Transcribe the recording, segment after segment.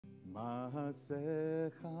מעשה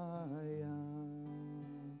חיי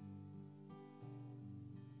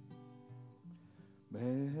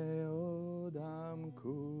מאוד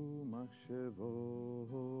עמקו מחשבותיך.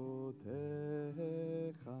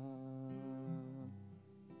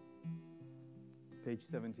 Page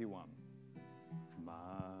 71.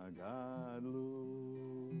 מה גדלו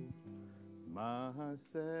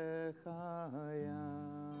מעשה חיי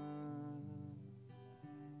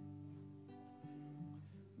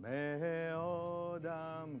מאוד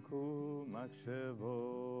עמקו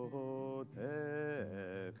מחשבותיך.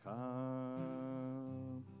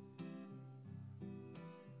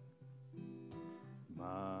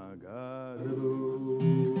 מה גדלו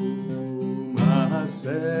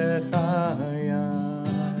מעשה חיי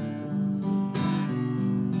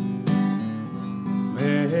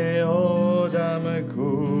מאוד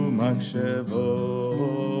עמקו מחשבותיך.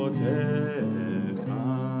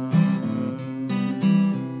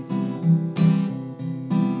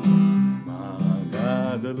 מה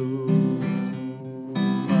גדלו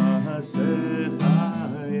מעשה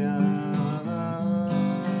חיי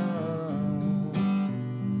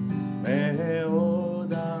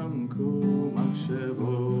מאוד עמקו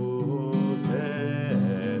מחשבותיך.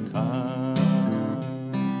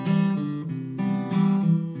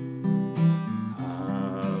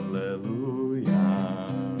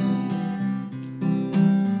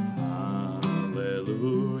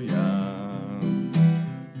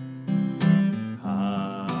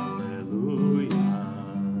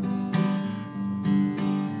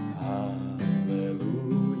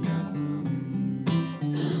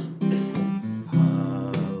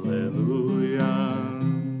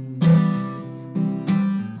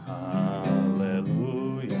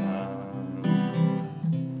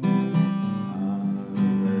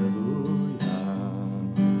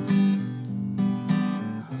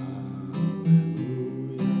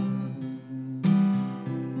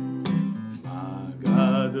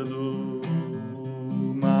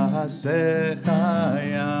 מעשה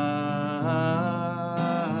חיי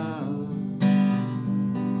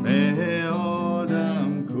מאוד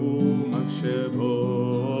עמקו מחשבותיך.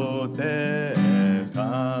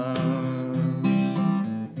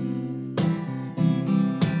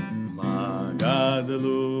 מה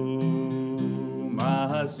גדלו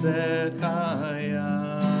מעשה חיי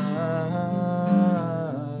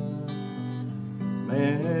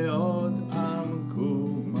מאוד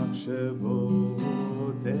עמקו מחשבותיך.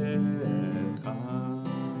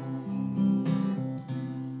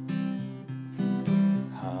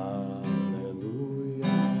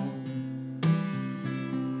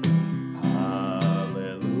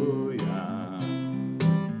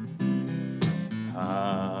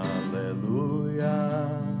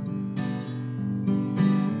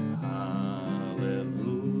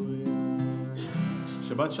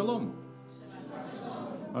 Shabbat Shalom.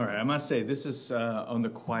 All right, I must say, this is on the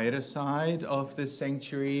quieter side of the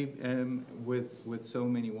sanctuary with so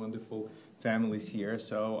many wonderful families here.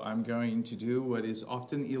 So I'm going to do what is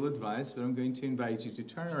often ill-advised, but I'm going to invite you to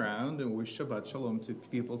turn around and wish Shabbat Shalom to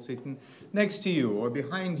people sitting next to you or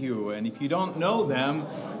behind you. And if you don't know them,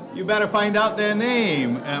 you better find out their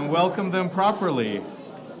name and welcome them properly.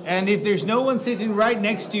 And if there's no one sitting right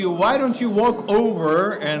next to you, why don't you walk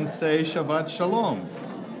over and say Shabbat Shalom?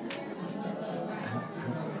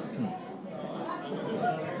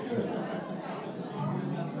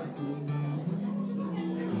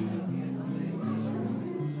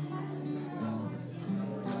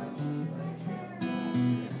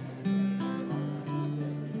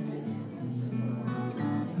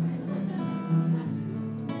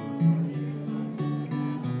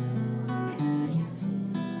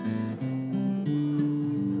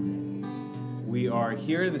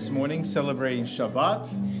 Here this morning celebrating Shabbat.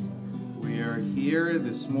 We are here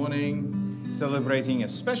this morning celebrating a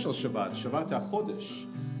special Shabbat, Shabbat HaChodesh.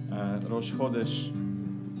 Rosh Chodesh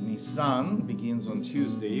Nisan begins on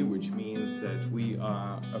Tuesday, which means that we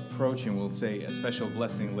are approaching, we'll say a special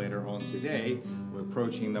blessing later on today, we're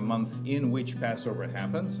approaching the month in which Passover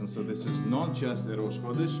happens, and so this is not just the Rosh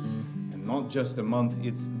Chodesh, and not just a month,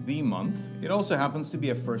 it's the month. It also happens to be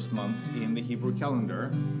a first month in the Hebrew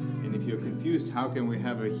calendar. And if you're confused, how can we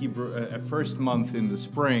have a first month in the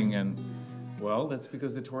spring? And well, that's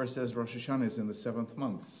because the Torah says Rosh Hashanah is in the 7th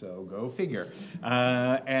month, so go figure.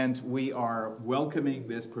 And we are welcoming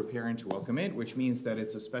this, preparing to welcome it, which means that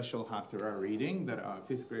it's a special Haftarah reading that our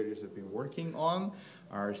 5th graders have been working on.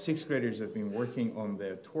 Our 6th graders have been working on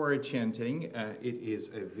their Torah chanting. It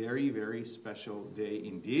is a very, very special day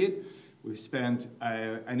indeed. We've spent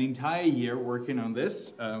an entire year working on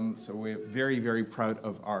this, so we're very, very proud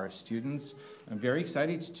of our students. I'm very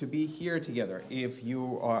excited to be here together. If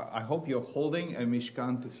you are, I hope you're holding a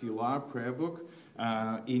Mishkan Tefillah prayer book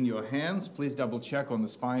in your hands. Please double check on the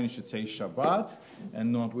spine. It should say Shabbat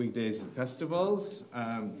and not weekdays and festivals,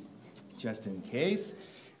 just in case.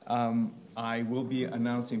 I will be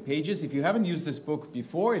announcing pages. If you haven't used this book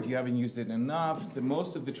before, if you haven't used it enough,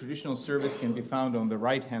 most of the traditional service can be found on the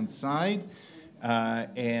right-hand side.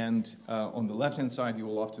 And on the left-hand side, you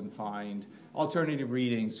will often find alternative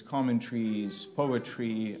readings, commentaries,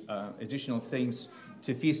 poetry, additional things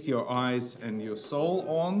to feast your eyes and your soul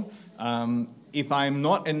on. If I'm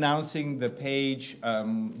not announcing the page,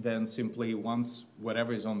 then simply once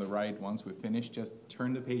whatever is on the right, once we're finished, just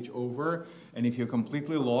turn the page over. And if you're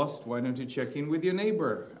completely lost, why don't you check in with your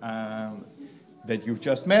neighbor that you've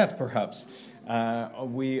just met, perhaps.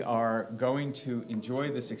 We are going to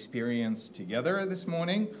enjoy this experience together this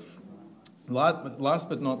morning. Last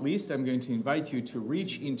but not least, I'm going to invite you to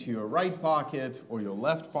reach into your right pocket or your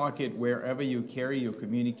left pocket, wherever you carry your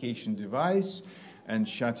communication device, and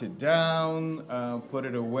shut it down, put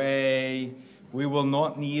it away. We will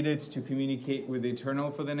not need it to communicate with the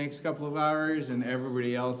Eternal for the next couple of hours, and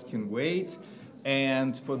everybody else can wait.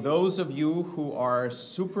 And for those of you who are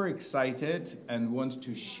super excited and want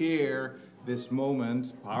to share this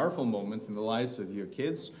moment, powerful moment in the lives of your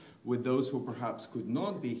kids, with those who perhaps could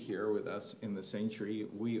not be here with us in the sanctuary,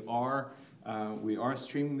 we are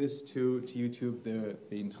streaming this to YouTube. The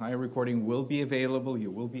entire recording will be available.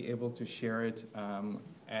 You will be able to share it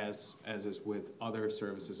as is with other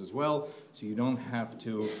services as well. So you don't have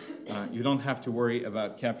to worry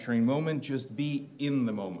about capturing moment. Just be in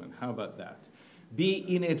the moment. How about that? Be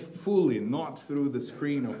in it fully, not through the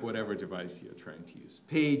screen of whatever device you're trying to use.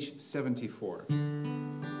 Page 74.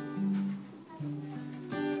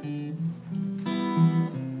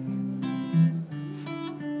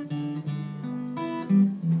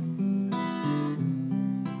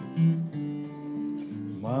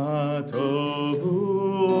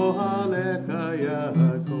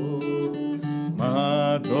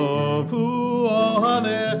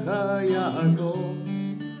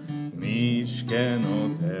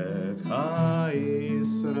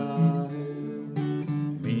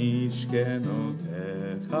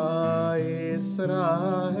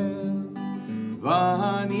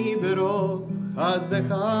 ואני ברוב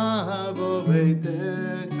חסדך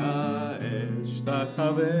בביתך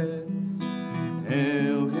אשתחווה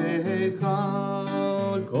אל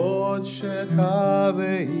היכל קודשך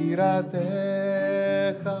ויראתך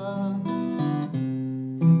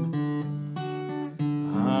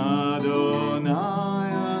אדוני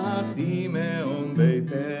אהבתי מאום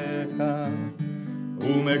ביתך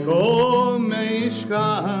ומקום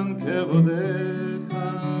משכן כבודך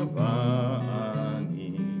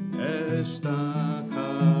ואני אשתחווה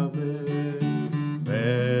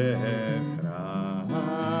ואקרא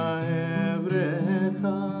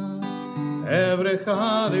עברך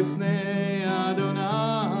לפני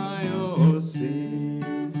אדוני עושי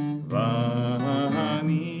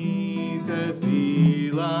ואני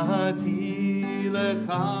תפילתי לך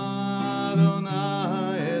אדוני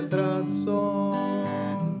את רצון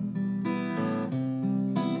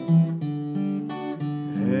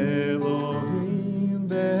אלוהים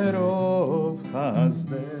ברוב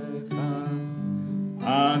חסדך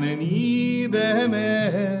ענני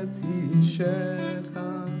באמת אישך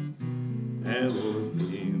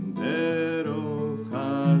אלוהים ברוב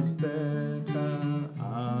חסדך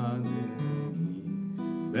ענני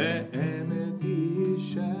באמת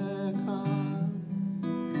אישך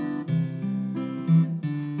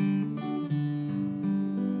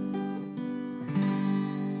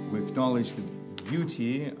We acknowledge the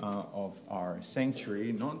beauty of our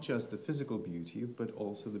sanctuary, not just the physical beauty, but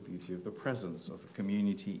also the beauty of the presence of a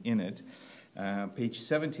community in it. Page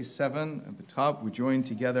 77 at the top, we join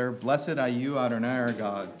together. Blessed are you, Adonai our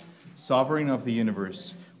God, sovereign of the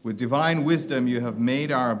universe. With divine wisdom you have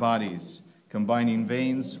made our bodies, combining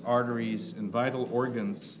veins, arteries, and vital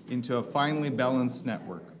organs into a finely balanced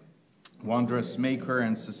network. Wondrous maker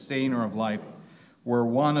and sustainer of life, were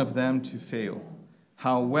one of them to fail,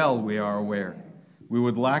 how well we are aware. We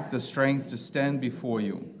would lack the strength to stand before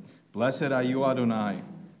you. Blessed are you, Adonai,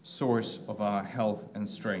 source of our health and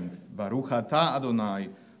strength. Baruch atah Adonai,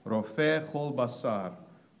 rofeh chol basar,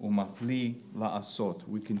 umafli la'asot.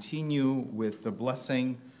 We continue with the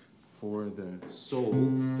blessing for the soul,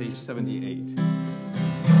 page 78. This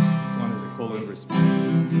one is a call and response.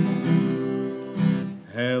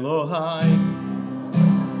 Elohai,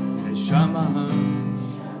 neshama,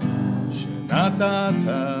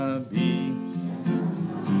 shenatata bi,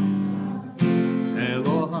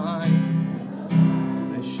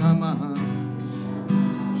 נשמה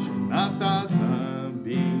שנתת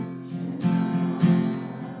בי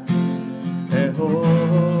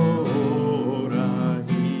טהורה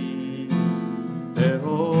היא,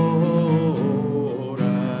 טהורה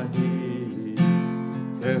היא,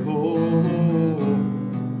 טהורה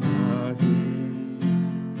היא,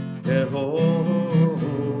 טהורה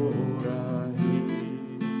היא.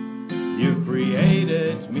 You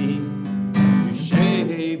created me, you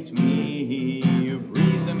shaped me, you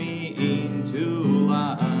breathed me into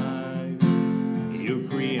life. You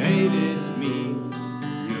created me,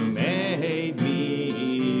 you made me,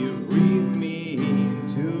 you breathed me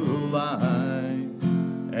into life.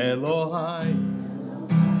 Elohai,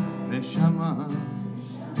 neshama,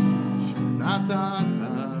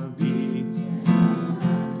 shenatata bi.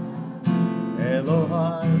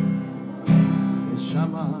 Elohai,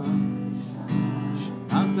 neshama,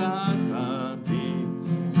 shenatata bi.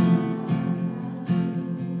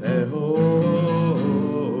 Tehora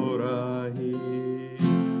hi,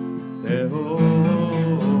 tehora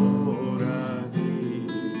hi,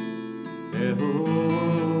 tehora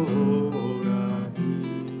hi,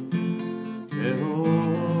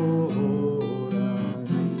 tehora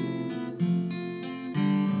hi.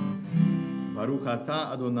 Baruch atah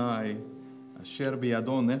Adonai, asher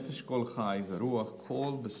biyado nefesh kol chai veruach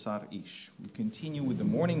kol besar ish. We continue with the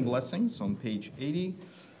morning blessings on page 80.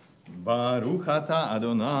 Baruch atah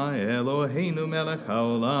Adonai Eloheinu melech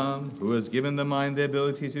haolam, who has given the mind the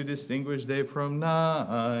ability to distinguish day from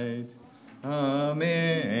night.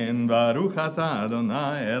 Amen. Baruch atah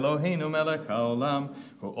Adonai Eloheinu melech haolam,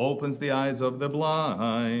 who opens the eyes of the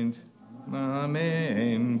blind.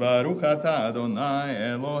 Amen. Baruch atah Adonai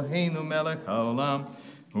Eloheinu melech haolam,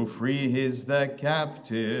 who frees the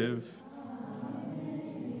captive.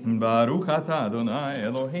 Baruch atah Adonai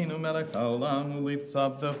Eloheinu melech haolam, who lifts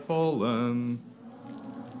up the fallen.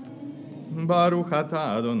 Baruch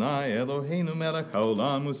atah Adonai Eloheinu melech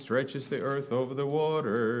haolam, who stretches the earth over the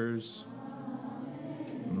waters.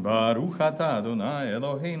 Baruch atah Adonai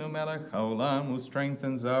Eloheinu melech haolam, who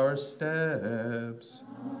strengthens our steps.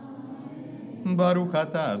 Baruch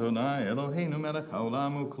atah Adonai Eloheinu melech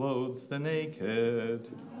haolam, who clothes the naked.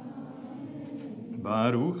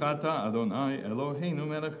 Baruch atah Adonai Eloheinu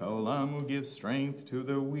melech haolam, who gives strength to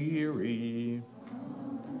the weary.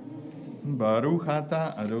 Baruch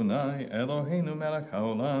atah Adonai Eloheinu melech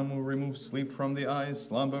haolam, who removes sleep from the eyes,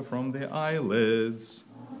 slumber from the eyelids.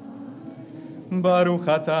 Baruch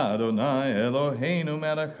atah Adonai Eloheinu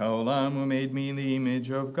melech haolam, who made me in the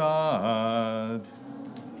image of God.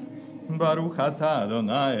 Baruch atah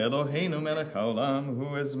Adonai Eloheinu melech haolam,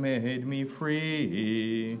 who has made me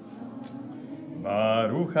free.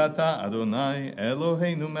 Baruch atah Adonai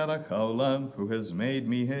Eloheinu melech haolam, who has made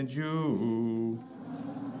me a Jew.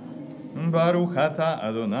 Baruch atah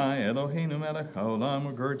Adonai Eloheinu melech haolam,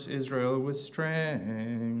 who girds Israel with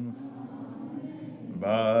strength.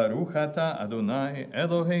 Baruch atah Adonai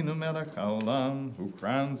Eloheinu melech haolam, who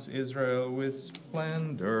crowns Israel with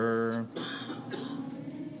splendor.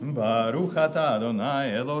 Baruch atah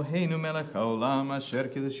Adonai Eloheinu melech haolam, asher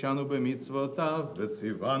kiddushanu b'mitzvotav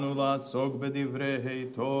v'tzivanu la'asok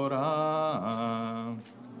b'divrei Torah.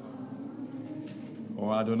 O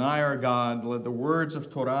Adonai our God, let the words of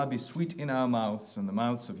Torah be sweet in our mouths and the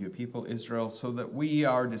mouths of your people Israel, so that we,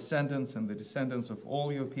 our descendants, and the descendants of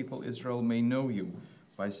all your people Israel may know you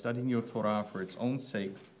by studying your Torah for its own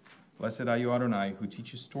sake. Blessed are you, Adonai, who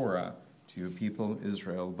teaches Torah to your people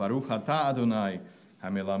Israel. Baruch atah Adonai,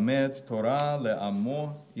 Hamelamed Torah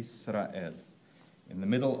le'amo Israel. In the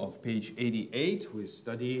middle of page 88, we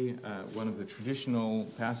study one of the traditional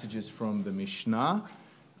passages from the Mishnah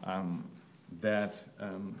that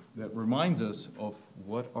reminds us of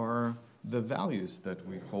what are the values that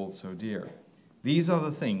we hold so dear. These are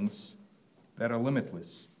the things that are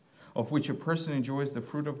limitless, of which a person enjoys the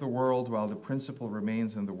fruit of the world while the principle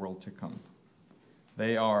remains in the world to come.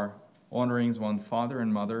 They are honoring one's father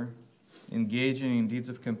and mother, engaging in deeds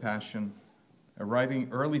of compassion, arriving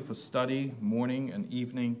early for study, morning and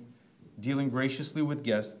evening, dealing graciously with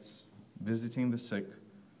guests, visiting the sick,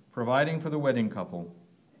 providing for the wedding couple,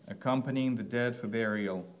 accompanying the dead for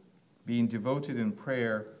burial, being devoted in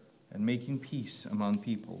prayer, and making peace among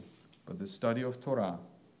people. But the study of Torah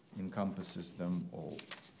encompasses them all.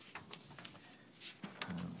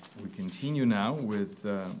 We continue now with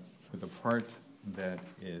the part that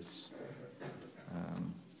is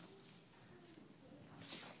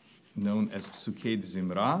known as Psukei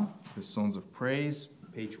Zimra, the Songs of Praise,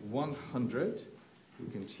 page 100. We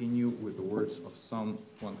continue with the words of Psalm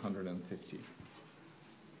 150.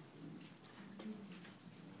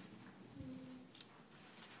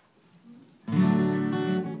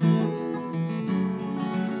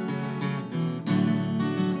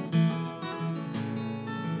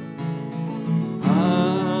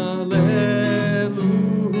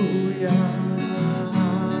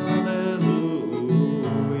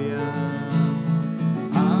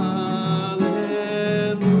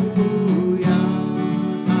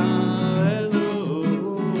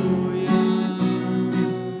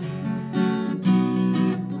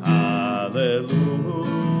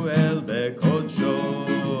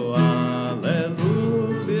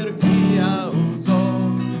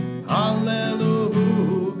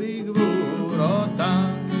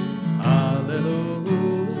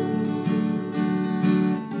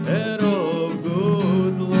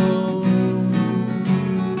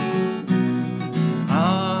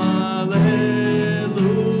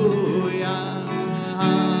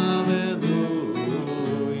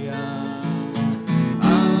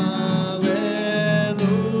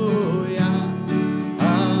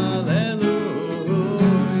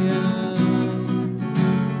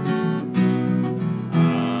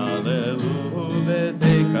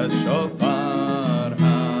 כשופר,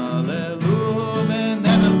 הללו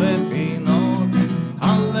בנבל בפינות,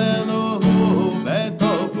 הללו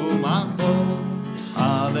בטוב ומחול,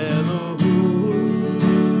 הללו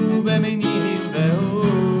במינים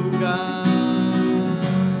ועוגה.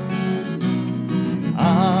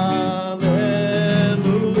 הללויה,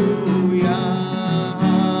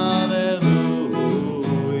 הללויה,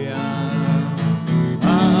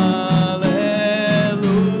 הללויה,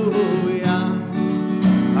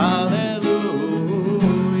 הללויה.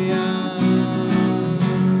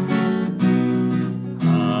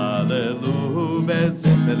 הללו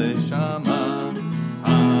בצלצלי שמה,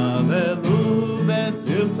 הללו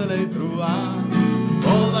בצלצלי תרועה,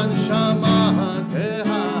 כל הנשמה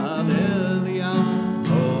תהלליה,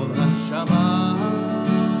 כל הנשמה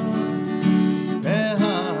תהלליה.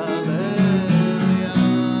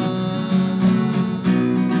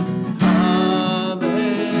 הללויה,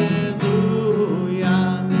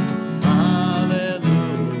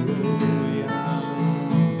 הללויה,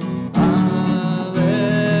 הללויה,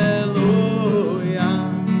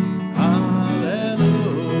 הללויה.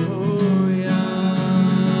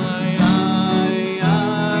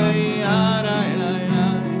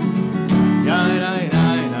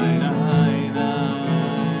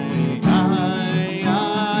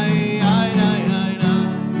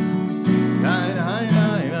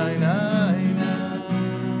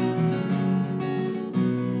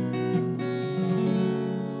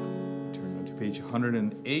 Turn to page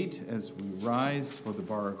 108 as we rise for the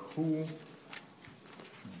Baruch Hu.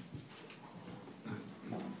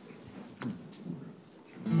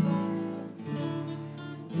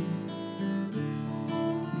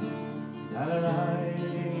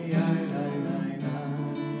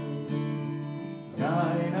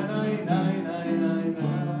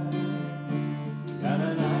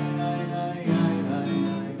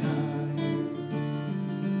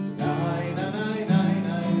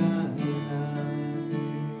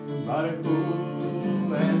 Baruch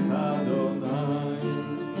Hu et Adonai,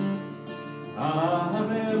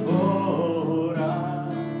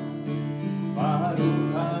 Hamevorach,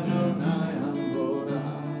 Baruch Adonai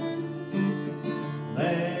Hamevorach,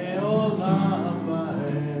 Leolam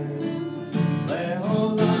vaed,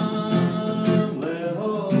 Leolam, Leolam,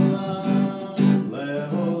 Leolam,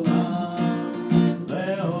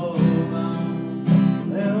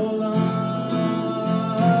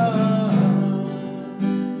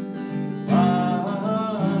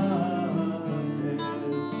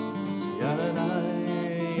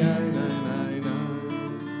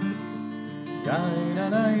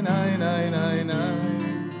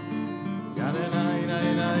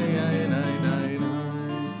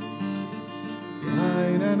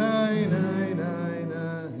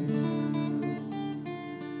 Leolam.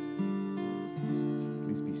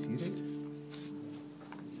 Please be seated.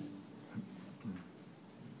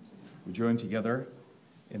 We join together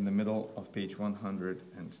in the middle of page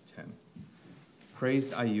 110.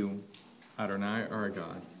 Praised are you, Adonai our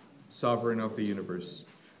God, sovereign of the universe,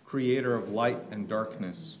 creator of light and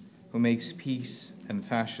darkness, who makes peace and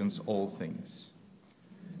fashions all things.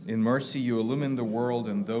 In mercy you illumine the world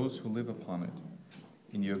and those who live upon it.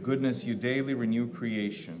 In your goodness you daily renew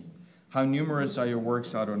creation. How numerous are your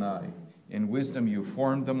works, Adonai. In wisdom you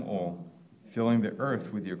formed them all, filling the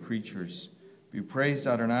earth with your creatures. Be praised,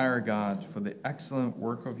 Adonai our God, for the excellent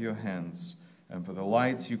work of your hands, and for the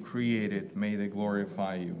lights you created, may they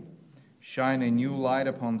glorify you. Shine a new light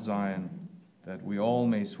upon Zion, that we all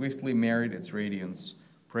may swiftly merit its radiance.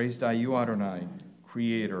 Praised are you, Adonai,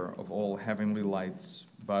 creator of all heavenly lights.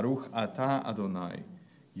 Baruch atah Adonai,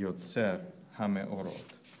 Yotzer HaMeorot.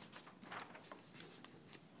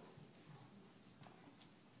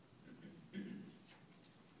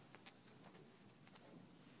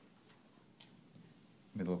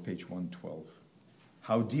 Middle of page 112.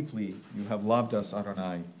 How deeply you have loved us,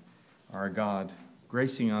 Adonai, our God,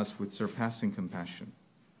 gracing us with surpassing compassion.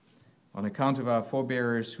 On account of our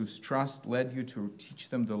forebears whose trust led you to teach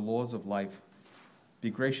them the laws of life, be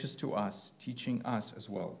gracious to us, teaching us as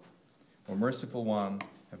well. O merciful one,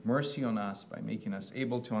 have mercy on us by making us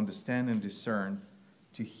able to understand and discern,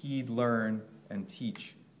 to heed, learn, and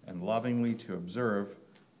teach, and lovingly to observe,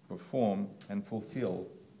 perform, and fulfill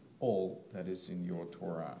all that is in your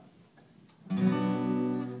Torah.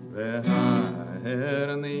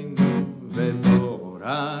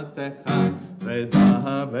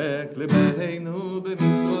 ודבק לבנו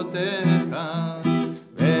במצוותיך,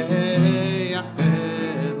 ויחד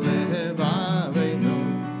לבבינו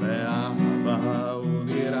לאהבה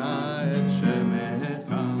וליראה את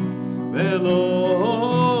שמך,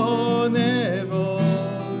 ולא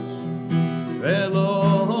נבוש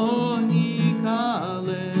ולא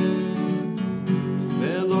ניכלם.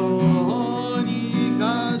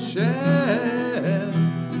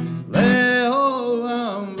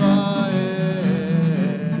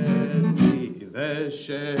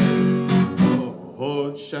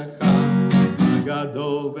 קודשך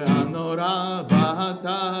הגדול והנורא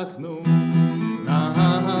בטחנו,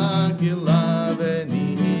 נגילה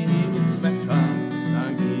ונשמחה,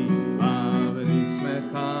 נגילה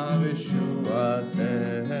ונשמחה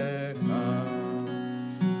בשובתך.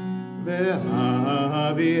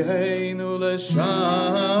 והביאנו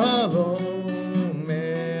לשלום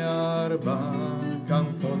מארבע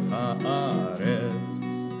כנפות הארץ,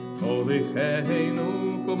 הוליכנו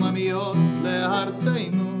קוממיות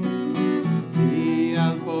לארצנו, כי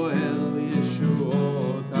על פועל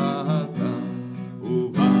ישועות אתה,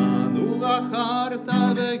 ובנו בחרת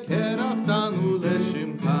וקרבתנו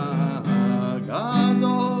לשמך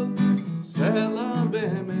הגדול, סלע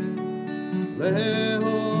באמת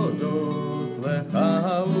להודות לך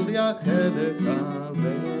ולייחדך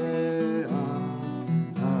באהבה.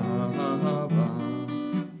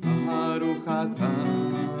 ברוך אתה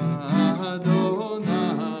אדוני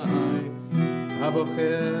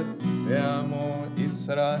הבוחר בעמו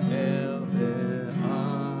ישראל באהבה.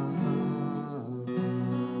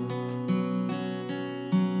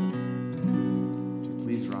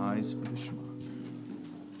 Please rise for the Shema.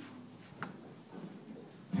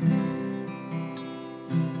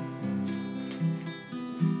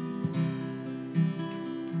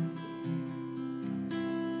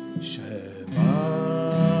 Shema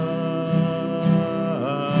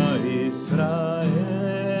Israel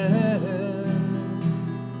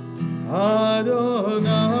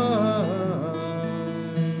Adonai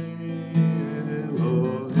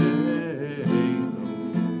Eloheinu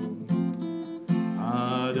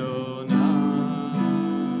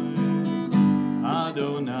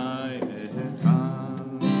Adonai Echad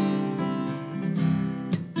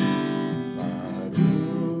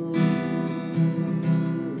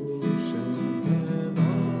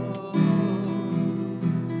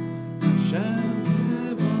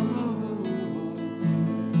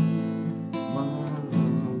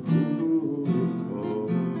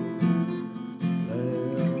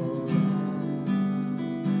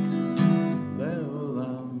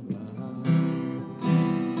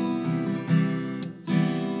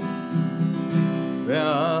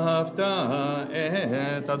ואהבת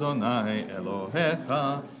את אדוני אלוהיך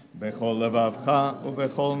בכל לבבך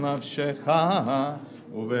ובכל נפשך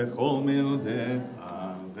ובכל מאודיך,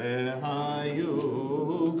 והיו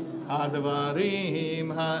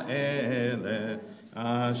הדברים האלה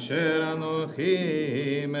אשר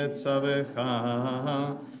אנוכי מצווך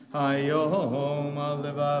היום על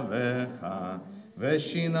לבביך,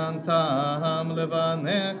 ושיננתם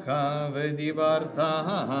לבניך ודיברת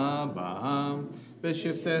בם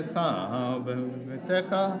בשבתך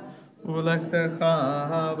ובביתך ובלכתך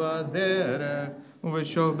בדרך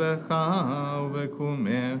ובשוכבך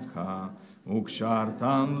ובקומך,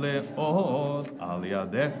 וקשרתם לאות על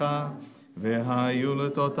ידיך, והיו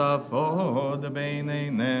לטוטפות בין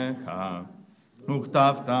עיניך,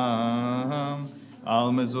 וכתבתם על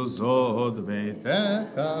מזוזות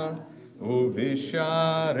ביתך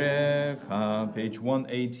ובשעריך. Page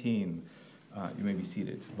 118. You may be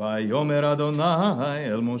seated. ויאמר אדוני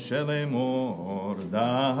אל משה לאמור,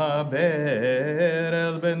 דבר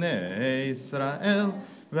אל בני ישראל,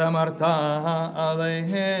 ואמרת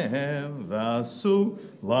עליהם, ועשו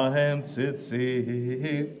להם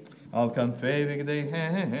ציצית על כנפי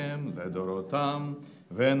בגדיהם לדורותם,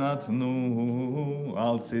 ונתנו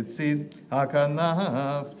על ציצית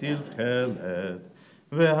הכנף תלתחלת,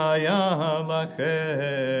 והיה לכם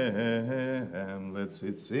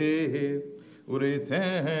לציצית,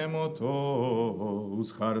 וראיתם אותו,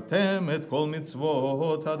 וזכרתם את כל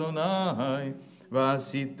מצוות אדוני,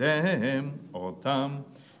 ועשיתם אותם,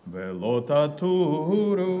 ולא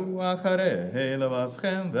תטורו אחרי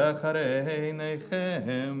לבבכם ואחרי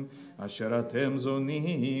עיניכם, אשר אתם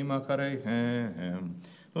זונים אחריהם,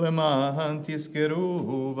 למען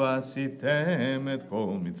תזכרו ועשיתם את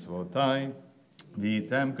כל מצוותי,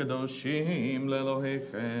 והייתם קדושים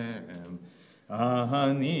לאלוהיכם.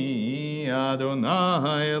 אני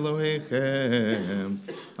אדוני אלוהיכם,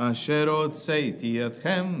 אשר הוצאתי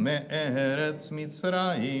אתכם מארץ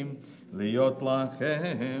מצרים, להיות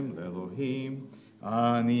לכם לאלוהים.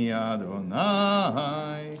 אני אדוני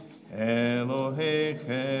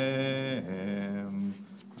אלוהיכם,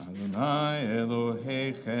 אדוני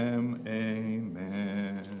אלוהיכם,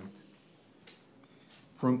 amen.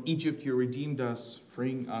 From Egypt you redeemed us,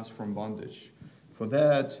 freeing us from bondage. For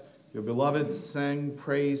that your beloved sang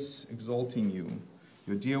praise, exalting you.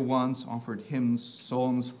 Your dear ones offered hymns,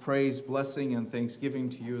 psalms, praise, blessing, and thanksgiving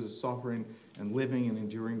to you as a sovereign and living and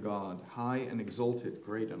enduring God, high and exalted,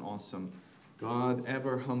 great and awesome. God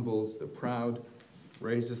ever humbles the proud,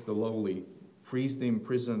 raises the lowly, frees the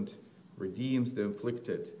imprisoned, redeems the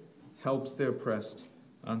afflicted, helps the oppressed,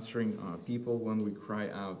 answering our people when we cry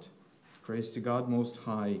out. Praise to God Most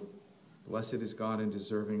High. Blessed is God and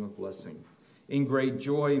deserving of blessing. In great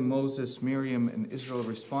joy, Moses, Miriam, and Israel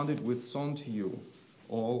responded with song to you,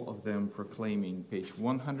 all of them proclaiming. Page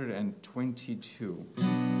 122.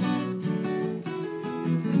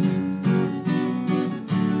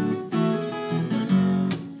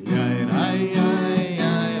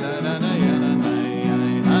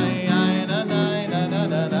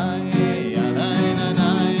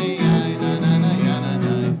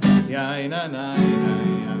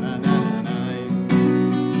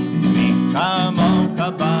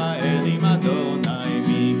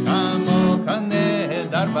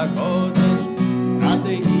 בקודש,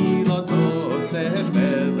 רתהי לא תוסף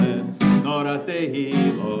אלה, לא רתהי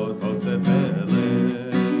לא תוסף אלה.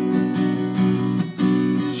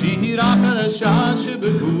 שירה חדשה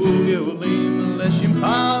שבקו גאולים, לשמך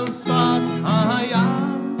על שפת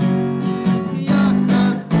הים,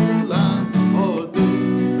 יחד כולם הודו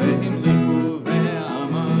והמליכו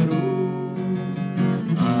ואמרו,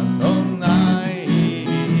 אדוני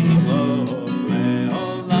ימלוך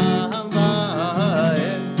לעולם ועד,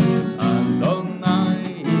 אדוני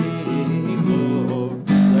ימלוך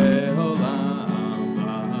לעולם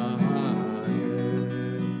ועד.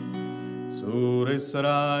 צור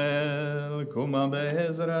ישראל, קומה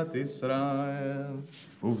בעזרת ישראל,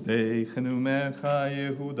 ובדכנו ממך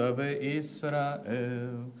יהודה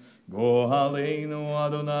וישראל. גואלנו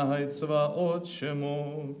אדוני צבאות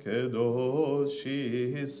שמו, קדוש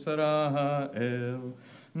ישראל.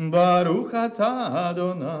 ברוך אתה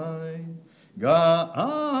אדוני,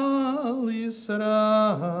 גאל ישראל.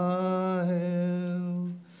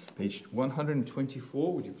 Page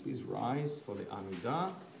 124, would you please rise for the Amidah,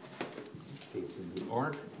 facing the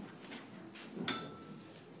ark.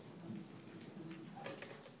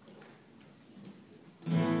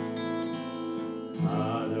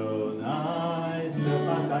 Adonai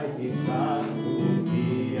sepakai titanu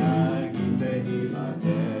kiagi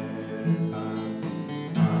behimatecha.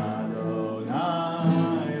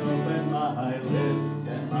 Adonai, open my lips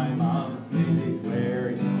and my mouth may declare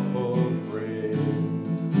your praise.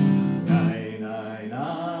 Nai, nai,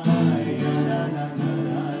 nai, ya, na, na, na,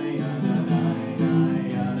 nai, ya, na, nai, nai,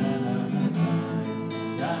 ya, na, na, na, nai,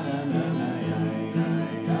 ya, na, na, na, nai,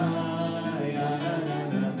 nai, nai, ya, na, na,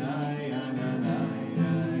 na, nai, ya, na, nai, nai, ya, na, na, nai.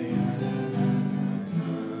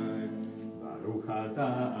 Baruch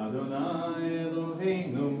atah Adonai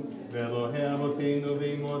Eloheinu, Elohei Avotenu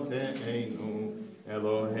v'Imoteinu,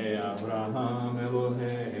 Elohei Avraham,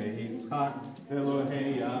 Elohei Yitzchak, Elohei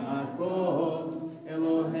Yaakov,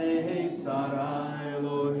 Elohei Sarah,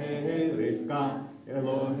 Elohei Rivka,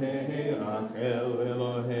 Elohei Rachel,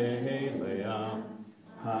 Elohei Leah,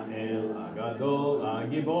 Ha'el Agadol,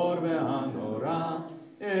 Agibor ve'Hanora,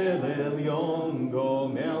 El Elyon,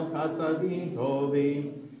 Gomel Chasadim Tovim,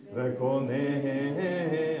 Ve'koneh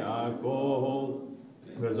Akol,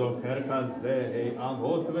 וזוכר חסדי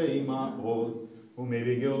אבות ואימהות,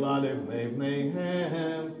 ומביא גאולה לבני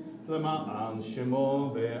בניהם, למען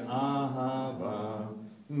שמו באהבה,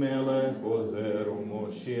 מלך עוזר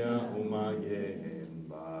ומושיע ומגן.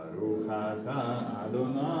 ברוך אתה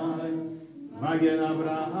אדוני, מגן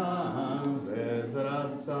אברהם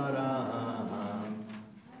ועזרת שרה.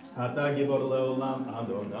 אתה גיבור לעולם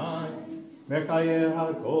אדוני, מחיה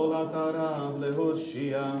הכל אתה רב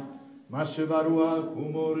להושיע. משב הרוח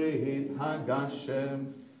ומוריד הגשם,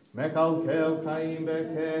 מקלקל חיים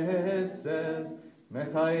בחסד,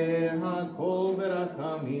 מחיה הכל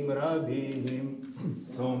ברחמים רבים,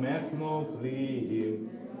 סומך נופלים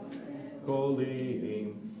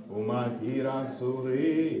קולים, ומתיר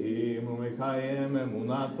אסורים, ומקיים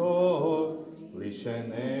אמונתו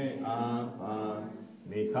לשני עפר.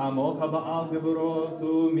 מי כמוך בעל גבורות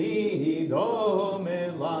ומי דומה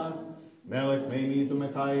לך, מלך ממית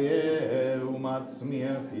ומחיה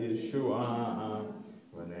ומצמיח ישועה,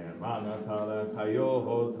 ונאמן אתה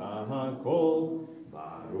לחיות הכל.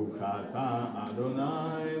 ברוך אתה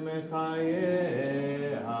אדוני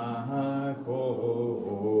מחיה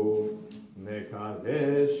הכל.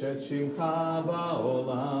 מקדש את שמך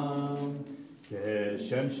בעולם,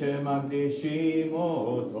 כשם שמקדישים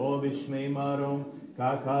אותו בשמי מרום,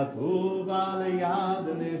 ככתוב על יד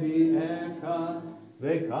נביאיך.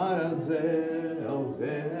 וקרא זה אל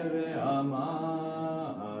זה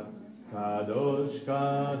ואמר, קדוש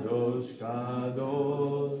קדוש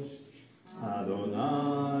קדוש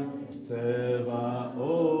אדוני צבאות,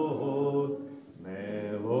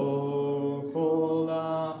 מלוא כל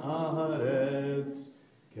הארץ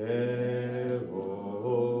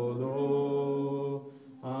כבודו,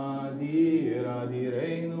 אדיר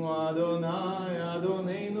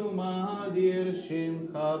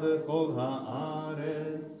v'chol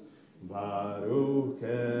haaretz. Baruch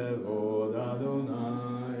kevod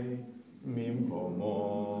Adonai mimkomo.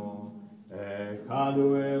 Echadu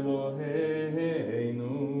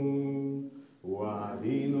Eloheinu,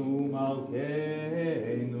 u'avinu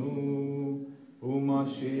malkeinu,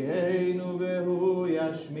 u'mashiachenu vehu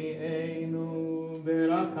yashmi'enu,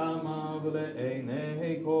 berachamav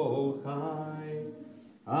le'einei kol chai.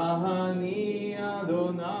 Ani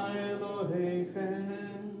Adonai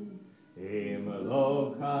Elohechem,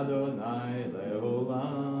 imloch Adonai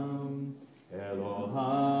leolam,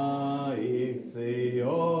 Elohai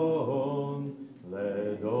Tzion,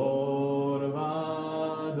 ledor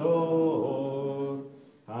vador.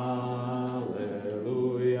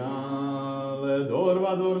 Hallelujah. Ledor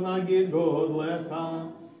vador nagid godlecha,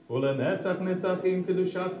 ulenetzach netzachim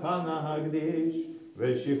kedushatcha nahagdish,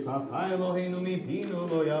 v'shivchacha Eloheinu mipinu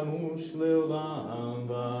lo yamush leolam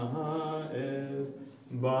va'ed.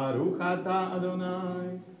 Baruch ata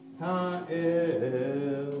Adonai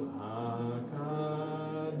ha'el hakadosh.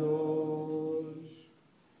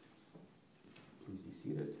 Please be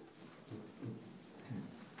seated.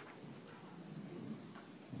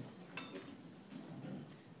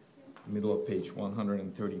 Middle of page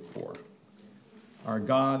 134. Our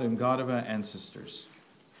God and God of our ancestors,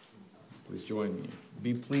 please join me.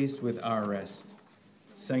 Be pleased with our rest.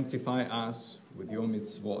 Sanctify us with your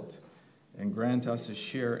mitzvot, and grant us a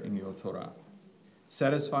share in your Torah.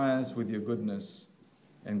 Satisfy us with your goodness,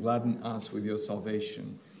 and gladden us with your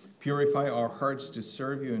salvation. Purify our hearts to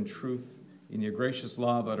serve you in truth. In your gracious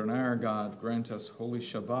love, Adonai our God, grant us holy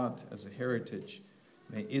Shabbat as a heritage.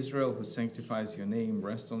 May Israel, who sanctifies your name,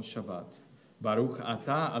 rest on Shabbat. Baruch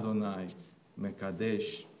atah Adonai,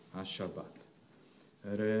 mekadesh ha-Shabbat.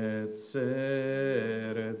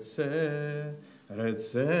 Retzeh, retzeh,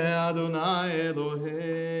 retzeh Adonai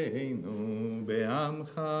Eloheinu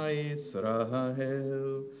be'amcha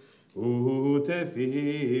Yisrael,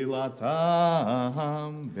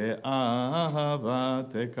 u'tefilatam be'ahava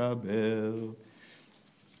tekabel,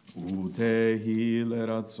 u'tehi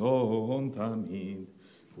leratzon tamid,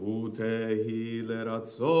 u'tehi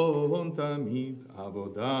leratzon tamid,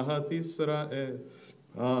 avodat Yisrael,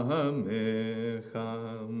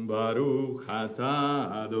 Amecham. Baruch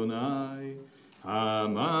atah Adonai,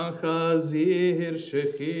 Hamachazir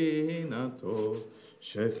Shechinato,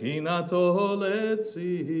 Shechinato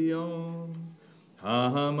leTzion.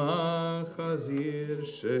 Hamachazir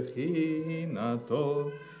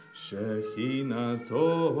Shechinato, Shechinato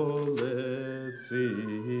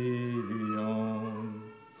leTzion.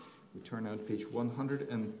 We turn out page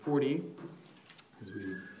 140 as we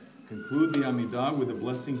conclude the Amidah with a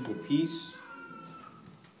blessing for peace.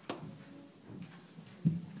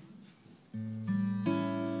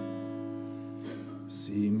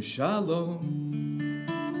 Sim shalom,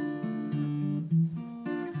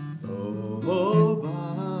 tova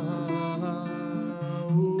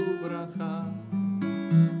ubracha.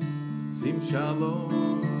 Sim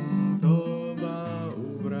shalom, tova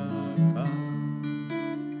ubracha.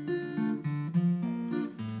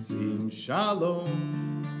 Sim shalom.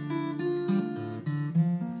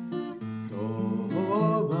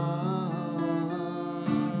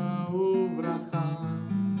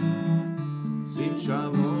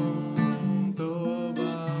 Shalom,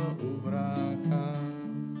 tova ubracha.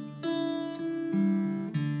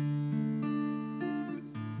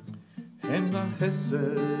 Chen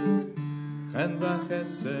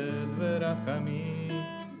v'chesed v'rachamim.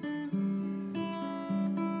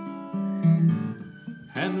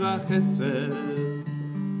 Chen v'chesed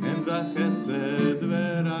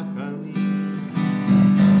v'rachamim.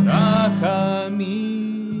 Rachamim.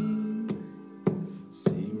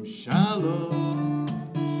 Sim shalom.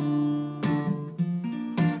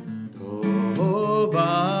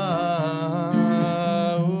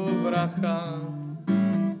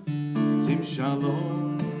 Sim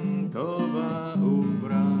shalom, tova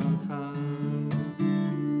ubracha.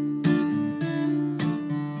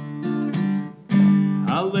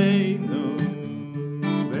 Aleinu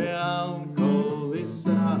ve'al kol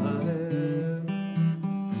Israel.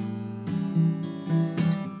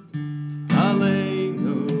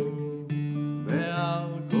 Aleinu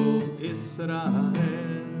ve'al kol Israel.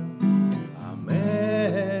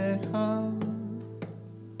 Amecha.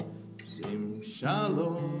 Sim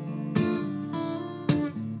shalom.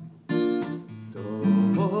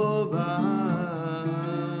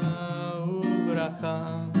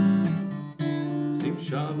 Sim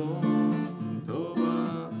shalom, tova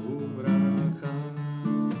ubracha.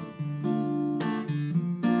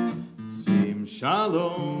 Sim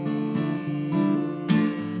shalom,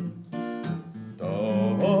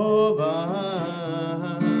 tova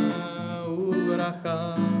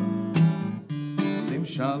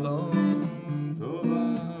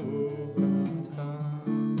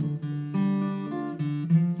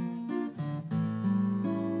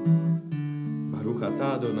Baruch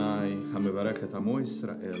atah Adonai, hamevarech et amo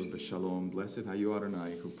Yisrael b'shalom. Blessed are you,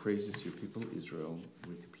 Adonai, who praises your people Israel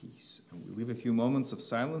with peace. And we leave a few moments of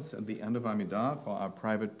silence at the end of Amidah for our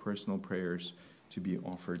private personal prayers to be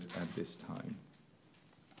offered at this time.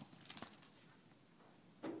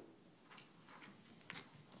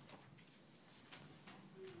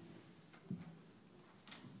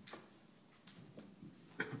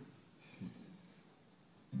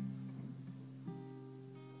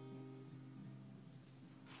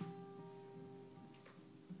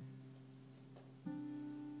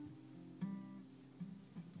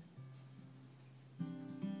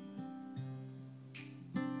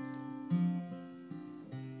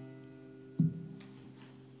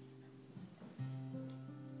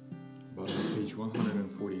 Page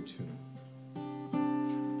 142.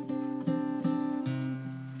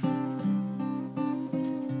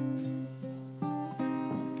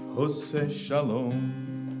 Hoseh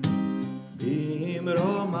shalom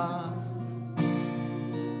b'imroma,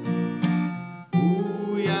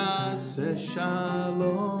 uyaseh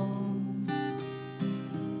shalom,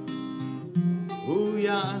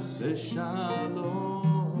 uyaseh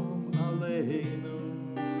shalom aleinu,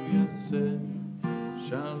 uyaseh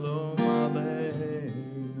shalom aleinu,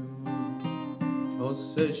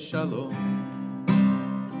 Hoseh shalom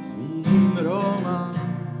b'imroma,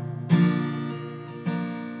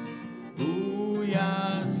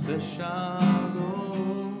 uyaseh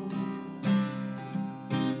shalom,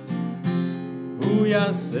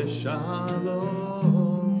 uyaseh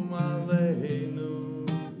shalom aleinu,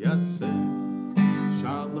 yaseh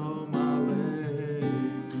shalom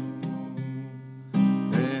aleinu,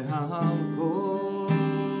 ve'al kol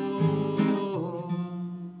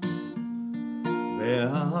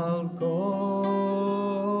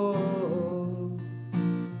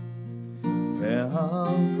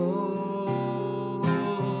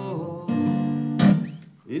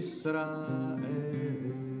Israel,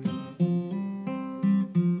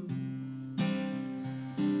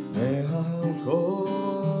 ve'al kol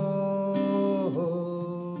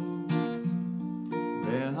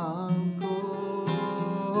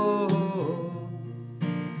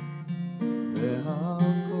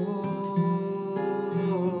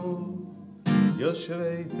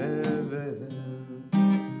Yoshvei Tevel,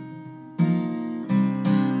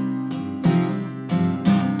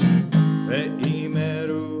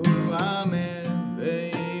 Ve'imeru Amen,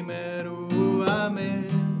 Ve'imeru Amen.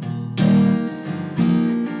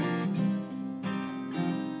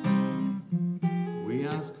 We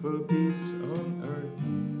ask for peace on earth,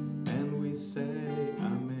 and we say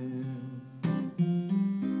Amen.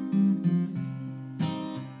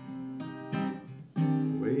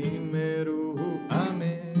 Ve'imeru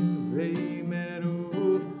Amen, Ve'imeru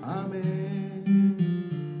Amen.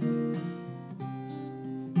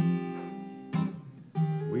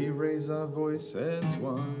 We raise our voice as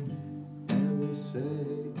one, and we say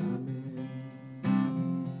Amen.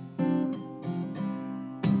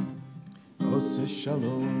 Hoseh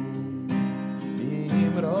shalom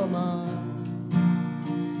b'imroma,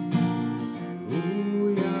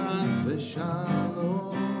 uyaseh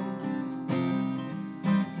shalom,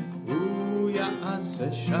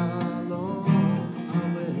 uyaseh shalom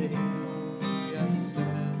aleinu,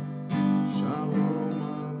 yaseh shalom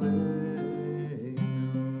aleinu.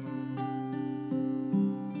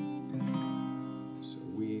 So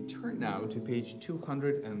we turn now to page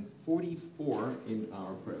 244 in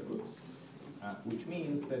our prayer books, which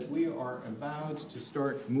means that we are about to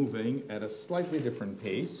start moving at a slightly different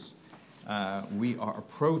pace. We are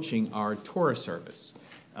approaching our Torah service.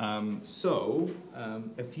 So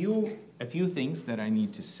a few things that I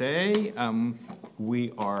need to say.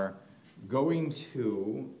 We are going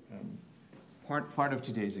to part of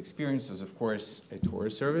today's experience is, of course, a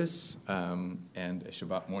Torah service and a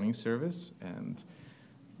Shabbat morning service, and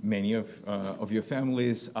many of your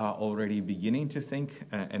families are already beginning to think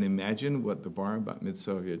and imagine what the bar bat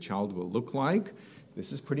mitzvah of your child will look like.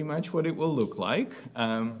 This is pretty much what it will look like.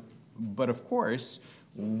 But of course,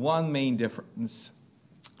 one main difference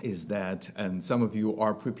is that, and some of you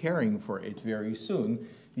are preparing for it very soon,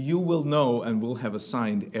 you will know and will have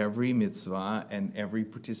assigned every mitzvah and every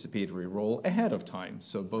participatory role ahead of time.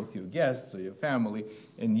 So both your guests or your family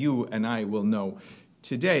and you and I will know.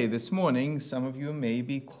 Today, this morning, some of you may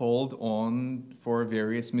be called on for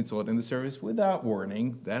various mitzvot in the service without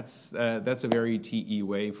warning. That's a very TE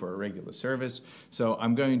way for a regular service. So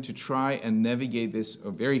I'm going to try and navigate this.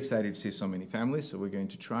 I'm very excited to see so many families. So we're going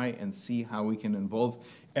to try and see how we can involve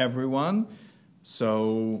everyone.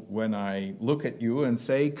 So when I look at you and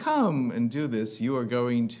say, come and do this, you are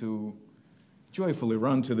going to joyfully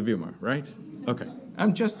run to the bima, right? Okay.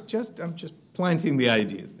 I'm just planting the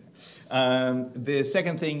ideas there. The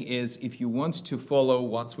second thing is, if you want to follow,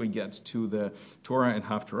 once we get to the Torah and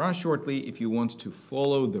Haftarah shortly, if you want to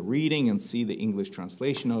follow the reading and see the English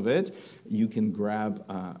translation of it, you can grab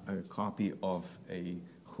a copy of a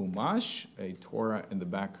Chumash, a Torah in the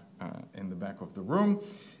back of the room.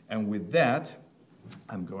 And with that,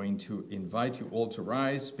 I'm going to invite you all to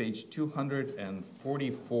rise, page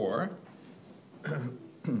 244.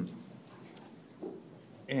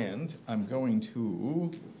 And I'm going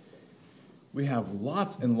to... We have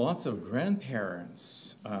lots and lots of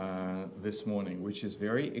grandparents this morning, which is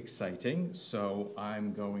very exciting. So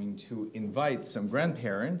I'm going to invite some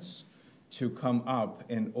grandparents to come up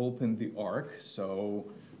and open the ark.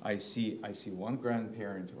 So I see one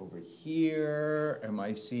grandparent over here. Am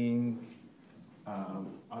I seeing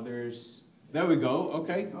others? There we go.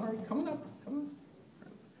 Okay. All right. Come on up. Come on.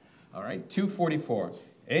 All right. 244.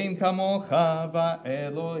 Ein kamocha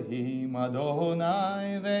va'Elohim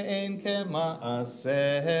Adonai ve'ein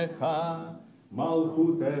kema'asecha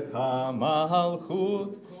malchutecha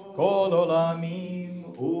malchut kol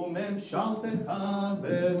olamim u'memshaltecha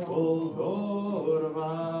bechol dor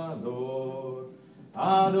v'dor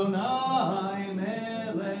Adonai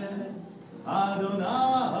melech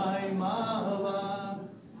Adonai malach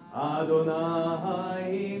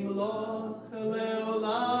Adonai imloch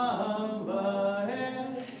leolam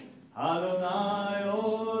va'ed Adonai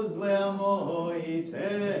oz le'amo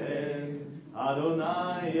yitem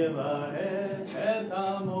Adonai yevarech et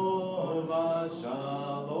amo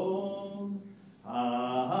v'shalom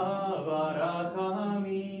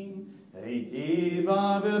Avarachamim eitiva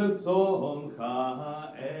v'rtzoncha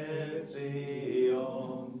et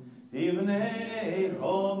Zion Tivnei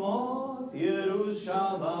chomot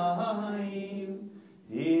Yerushalayim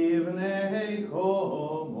Tivnei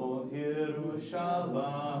chomot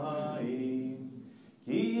Yerushalayim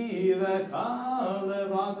Ki v'cha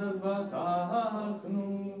levad v'tachnu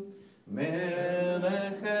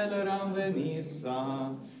Melech el ram v'nisa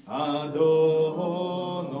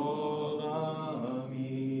Adon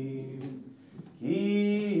olamim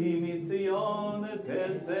Ki mitzion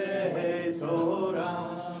tetzeh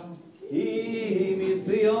Torah Ki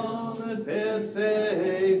mitzion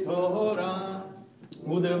tetzeh Torah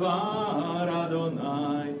Udevar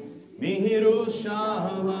Adonai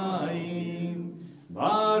miYerushalayim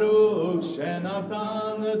Baruch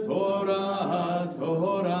shenatan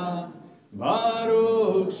Torah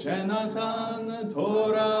Baruch shenatan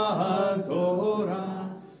Torah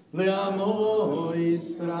Le'amo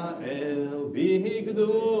Yisrael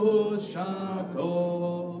b'hikdushato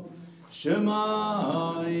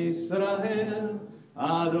Shema Yisrael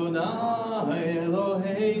Adonai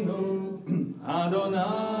Eloheinu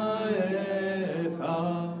Adonai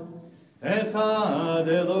Echad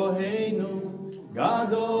Eloheinu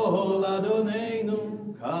Gadol Adonenu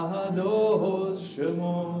Kadosh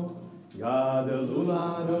Shemo Gadol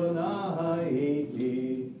Adonai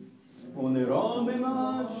Iti Uneromim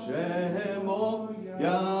Shemo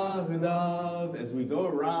Yahdav. As we go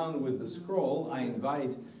around with the scroll, I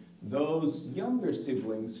invite those younger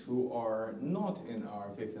siblings who are not in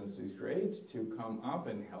our 5th and 6th grade to come up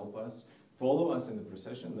and help us, follow us in the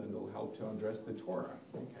procession, then they'll help to address the Torah.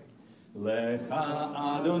 Okay. Lecha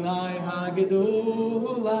Adonai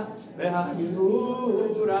hagedula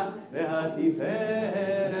v'hagvura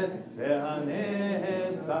v'hatiferet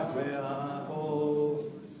v'hanetzach v'hahol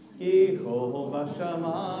ki kol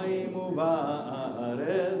b'shamayim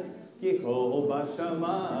u'ba'aretz ki kol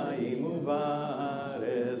b'shamayim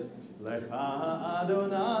u'ba'aretz Lecha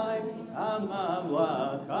Adonai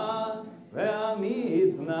hamamlacha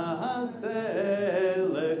ve'amit na'aseh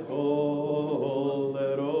lechol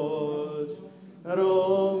rosh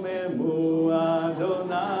Romemu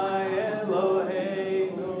Adonai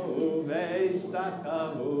Eloheinu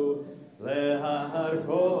ve'ishtachavu lehar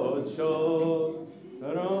kodsho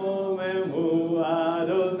Romemu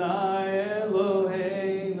Adonai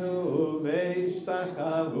Eloheinu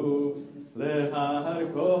ve'ishtachavu lehar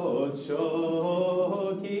kodsho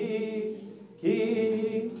ki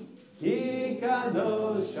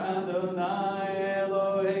kadosh Adonai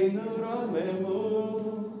Eloheinu romemu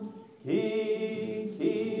ki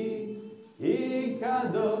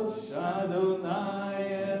kadosh Adonai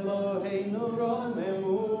Eloheinu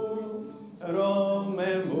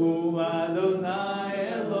romemu Adonai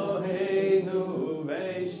Eloheinu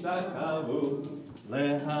ve'ishtachavu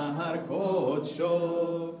lehar kodsho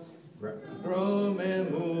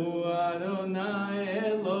Romemu Adonai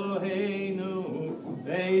Eloheinu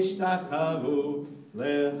ve'ishtachavu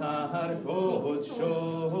lehar kodsho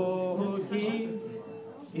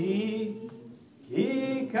ki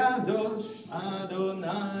kadosh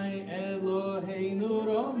Adonai Eloheinu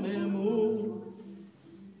romemu.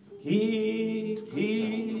 Ki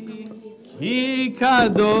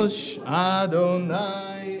kadosh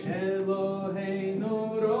Adonai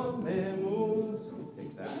Eloheinu romemu. So we'll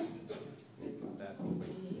take that. We'll put that over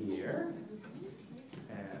here.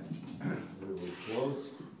 And we will close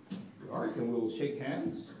the ark and we will shake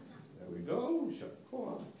hands. There we go.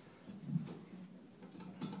 Shabbat.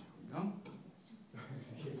 Go.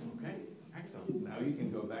 Okay, excellent. Now you can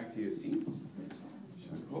go back to your seats.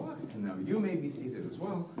 And now you may be seated as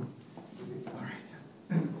well. All right.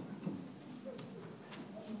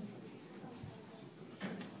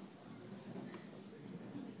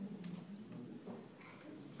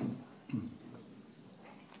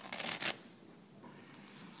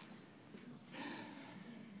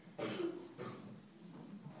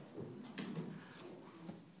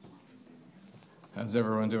 How's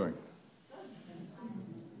everyone doing?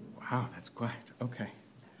 Wow, that's quiet. Okay.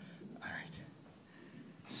 All right.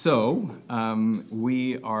 So,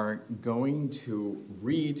 we are going to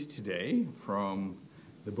read today from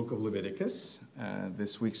the book of Leviticus,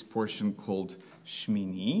 this week's portion called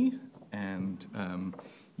Shmini, and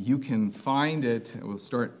you can find it. We'll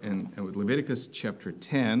start with Leviticus chapter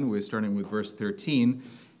 10. We're starting with verse 13,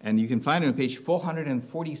 and you can find it on page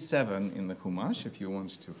 447 in the Chumash if you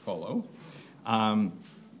want to follow. And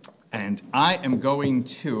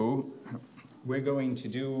we're going to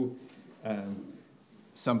do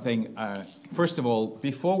something. First of all,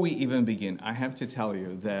 before we even begin, I have to tell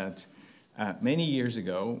you that many years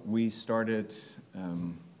ago, we started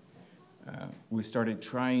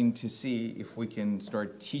trying to see if we can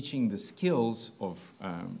start teaching the skills of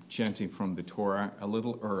chanting from the Torah a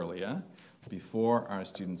little earlier, before our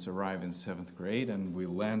students arrive in 7th grade, and we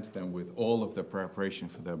land them with all of the preparation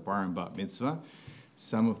for the bar and bat mitzvah.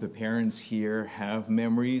 Some of the parents here have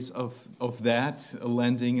memories of that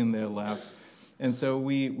landing in their lap. And so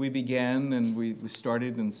we began, and we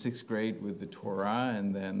started in 6th grade with the Torah,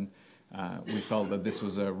 and then we felt that this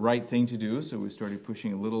was a right thing to do, so we started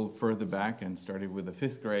pushing a little further back and started with the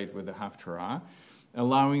 5th grade with the Haftarah,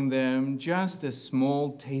 allowing them just a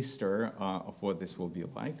small taster of what this will be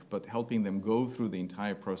like, but helping them go through the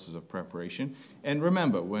entire process of preparation. And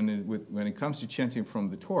remember, when it comes to chanting from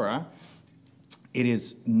the Torah, it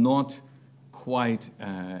is not quite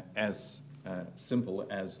as simple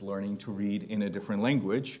as learning to read in a different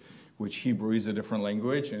language, which Hebrew is a different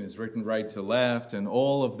language and is written right to left and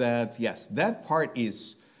all of that. Yes, that part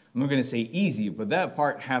is, I'm not going to say easy, but that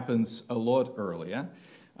part happens a lot earlier.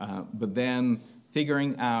 But then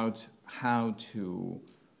figuring out how to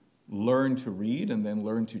learn to read and then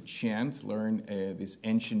learn to chant, learn these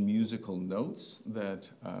ancient musical notes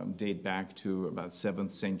that date back to about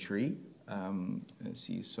 7th century.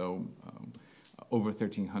 Over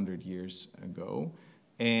 1,300 years ago.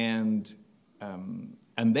 And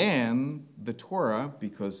then the Torah,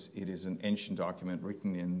 because it is an ancient document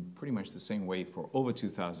written in pretty much the same way for over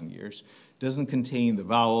 2,000 years, doesn't contain the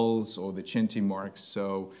vowels or the chanting marks.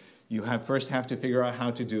 So you first have to figure out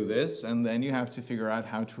how to do this, and then you have to figure out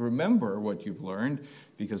how to remember what you've learned,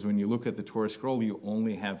 because when you look at the Torah scroll, you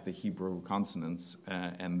only have the Hebrew consonants,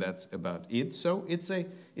 and that's about it. So it's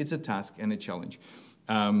a task and a challenge.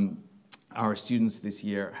 Our students this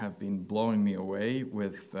year have been blowing me away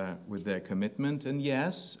with their commitment, and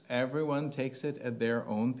yes, everyone takes it at their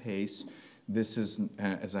own pace. This is,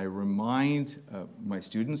 as I remind my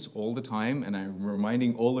students all the time, and I'm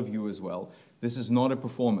reminding all of you as well, this is not a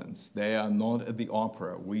performance. They are not at the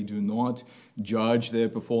opera. We do not judge their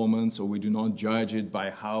performance, or we do not judge it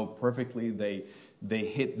by how perfectly they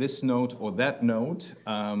hit this note or that note.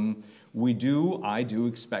 I do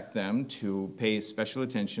expect them to pay special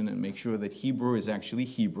attention and make sure that Hebrew is actually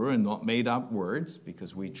Hebrew and not made up words,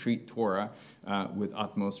 because we treat Torah with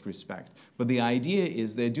utmost respect. But the idea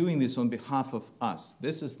is they're doing this on behalf of us.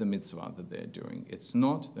 This is the mitzvah that they're doing. It's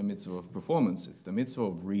not the mitzvah of performance. It's the mitzvah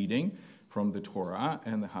of reading from the Torah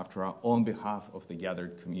and the Haftarah on behalf of the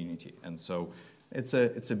gathered community. And so it's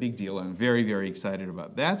a big deal. I'm very, very excited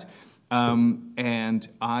about that. And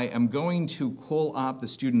I am going to call up the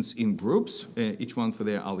students in groups, each one for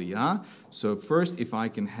their aliyah. So first, if I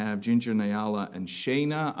can have Ginger, Nayala, and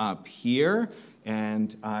Shayna up here.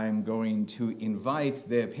 And I'm going to invite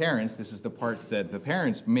their parents. This is the part that the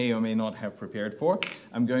parents may or may not have prepared for.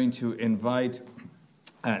 I'm going to invite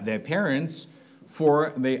their parents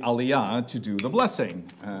for the aliyah to do the blessing.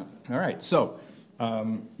 All right, so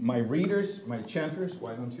my readers, my chanters,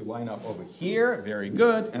 why don't you line up over here? Very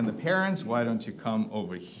good. And the parents, why don't you come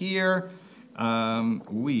over here?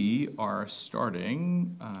 We are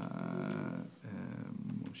starting.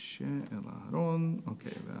 Moshe El Aharon.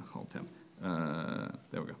 Okay,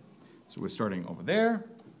 There we go. So we're starting over there.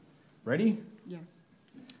 Ready? Yes.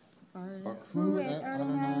 Baruch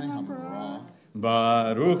Adonai Hamborach.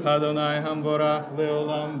 Baruch Adonai Hamborach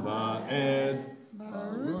leolam va'ed.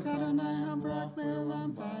 Baruch Adonai Hamborach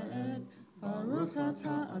leolam va'ed. Baruch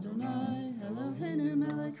atah Adonai Eloheinu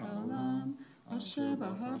melech haolam. Asher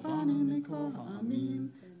bahar banu mikol ha'amim.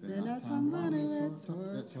 V'natan lanu et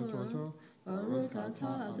Torah. Baruch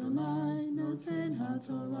atah Adonai noten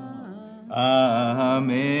haTorah.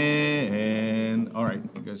 Amen. All right,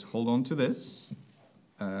 you guys hold on to this.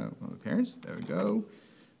 One of the parents, there we go.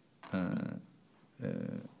 I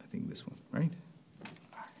think this one, right?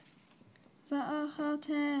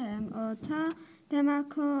 ואכלתם אותה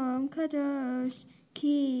במקום קדוש,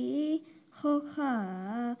 כי חוקך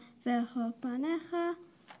וחוק בניך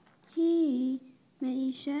היא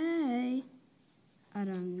מאישי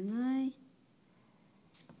אדוני.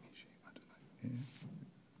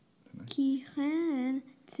 כי כן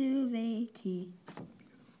צוויתי.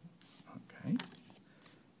 Okay.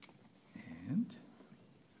 And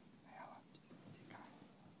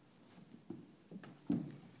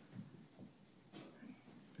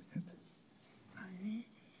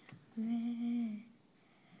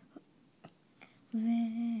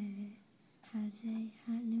והזה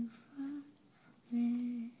הנופה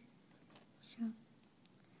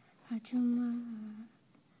והתרומה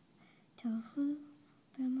תאכלו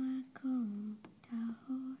במקום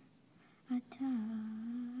טהור אתה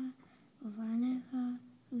ובניך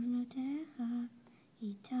ובנותיך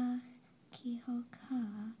איתך כי חוקך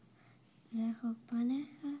וחוק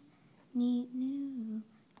בניך ניתנו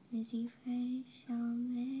לזבחי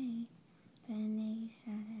שלומי בני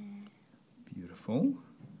ישראל. beautiful.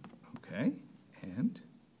 Okay. And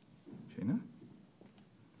Shana?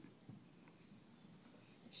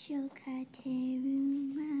 שוקה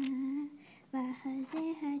תרומה והזה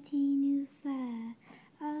התנופה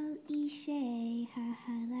על אישי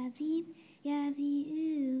החלבים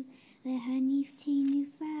יביאו להניף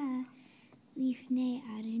תנופה לפני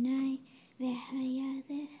אדוני והיה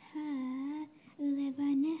לך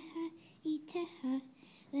ולבניך איתך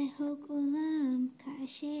לחוק עולם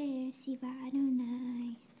כאשר ציווה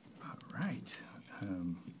אדוני. All right.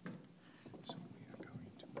 So we are going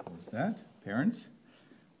to close that. Parents?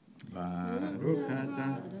 Baruch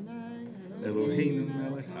atah Eloheinu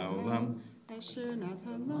melech haolam. Asher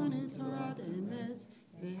natan lanu Torah emet.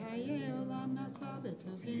 V'hayeh olam nata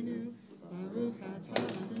b'tochenu. Baruch atah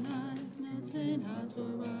Adonai noten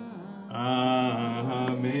haTorah.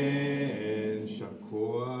 Amen.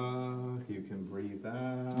 Shakoach. You can breathe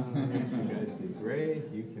out. You guys did great.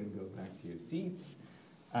 You can go back to your seats.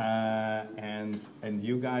 And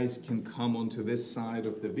you guys can come onto this side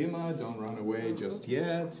of the bima. Don't run away just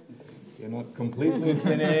yet. You're not completely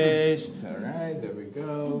finished. All right, there we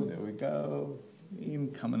go. There we go.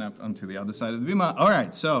 Coming up onto the other side of the bima. All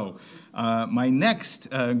right, so my next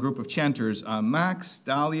group of chanters are Max,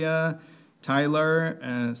 Dahlia, Tyler,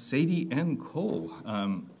 Sadie, and Cole.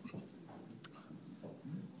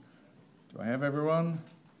 Do I have everyone?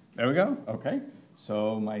 There we go. Okay.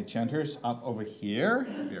 So my chanters up over here.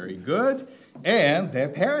 Very good. And their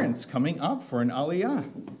parents coming up for an aliyah.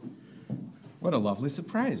 What a lovely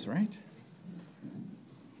surprise, right?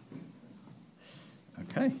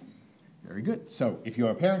 Okay. Very good. So if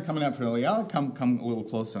you're a parent coming up for an aliyah, come a little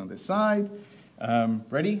closer on this side.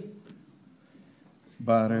 Ready?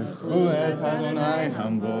 Baruch hu et Adonai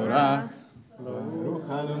hamborach. Baruch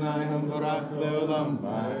Adonai hamborach leolam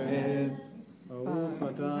va'ed. Baruch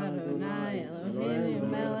Adonai Eloheinu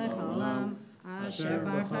melech haolam. Asher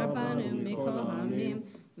barcha banu mikol ha'amim.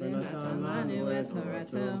 V'natan lanu et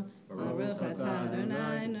Torato. Baruch atah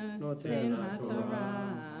Adonai noten haTorah.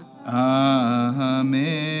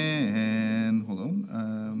 Amen. Hold on.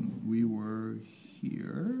 We were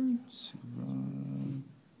here.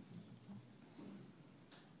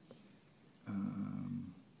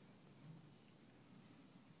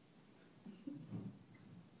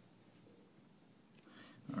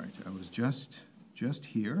 All right. I was just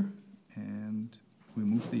here, and we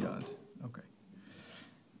moved the yad. Okay.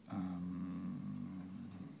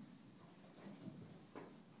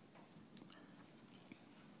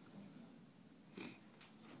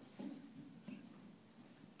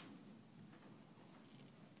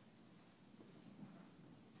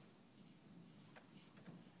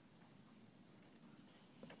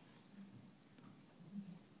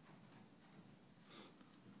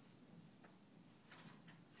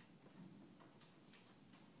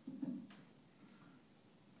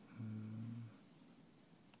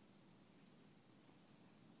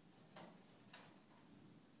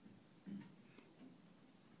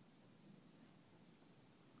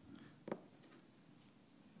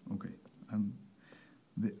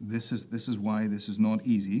 this is why this is not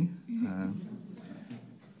easy.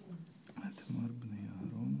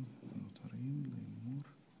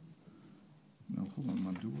 No, hold on,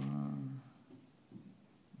 Madua.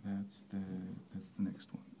 That's the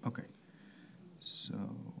next one. Okay, so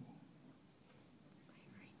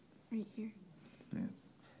Right here.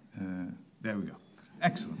 there we go.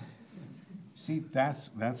 Excellent. See, that's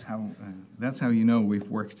how you know we've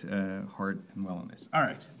worked hard and well on this. All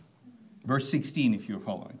right, verse 16, if you're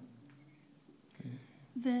following.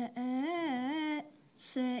 Ve'et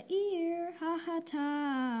se'ir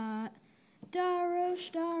ha'hatat darosh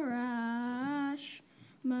darash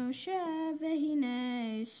Moshe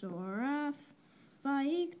vehine soraf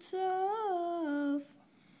va'yiktov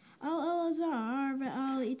al Elazar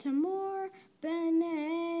ve'al Itamor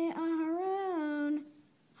b'nei Aharon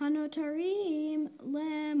hanotarim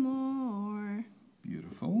lemor.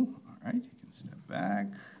 Beautiful. All right, you can step back.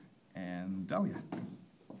 And Dahlia.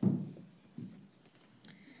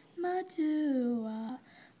 Madua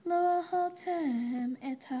lo ahaltem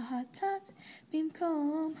et hahatat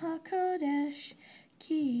bimkom hakodesh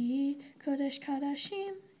ki kodesh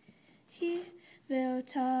kadashim hi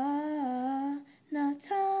ve'ota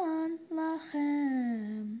natan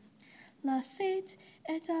lachem lasit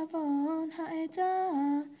et avon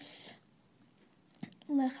ha'eda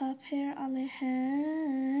lechaper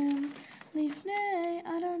alehem lifnei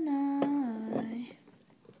Adonai.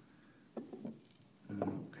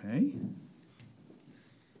 Okay.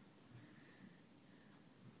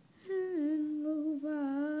 Luva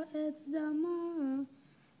et dama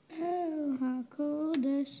el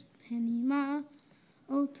hakodesh penima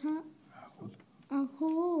ota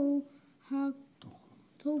achol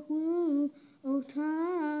hatohu ota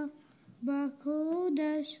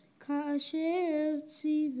bakodesh kaasher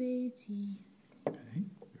tziveti. Okay, very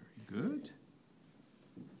good.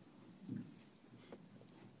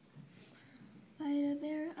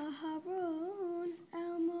 Vaydaber Aharon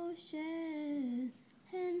el Moshe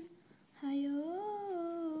hen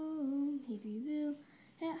hayom hikrivu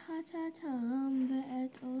et hatatam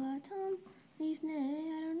ve'et olatam lifnei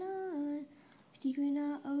Adonai v'tikrina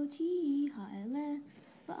oti ha'eleh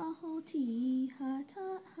va'acholti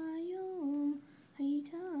hatat hayom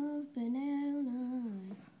hayitav b'nei Adonai.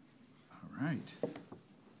 All right.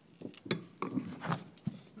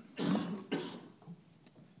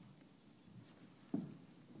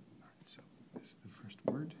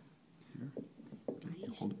 Word here. Okay,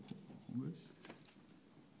 hold this.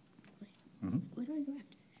 Where do I go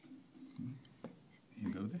after that? You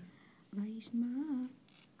go there. Vaishma.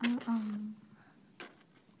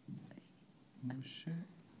 Moshe.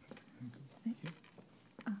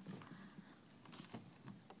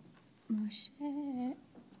 Moshe.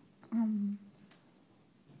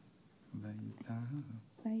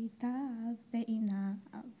 Vaitav ve'inav.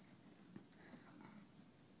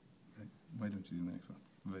 Why don't you do the next one?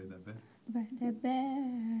 Vaydaber.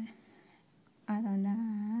 Vaydaber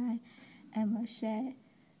Adonai el Moshe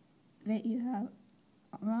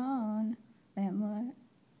ve'Aharon lemor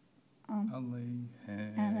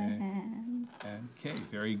Alehem. Okay,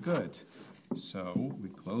 very good. So we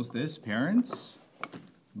close this, parents.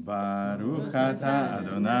 Baruch atah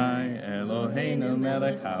Adonai Eloheinu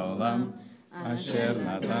melech haolam asher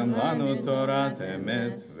natan lanu Torat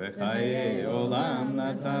emet v'chayei olam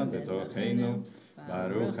natan b'tocheinu.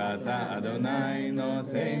 Baruch atah Adonai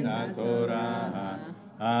noten haTorah.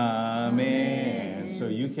 Amen. So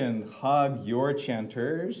you can hug your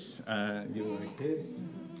chanters. Give them a kiss.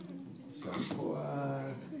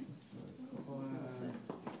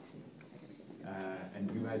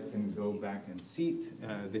 And you guys can go back and seat.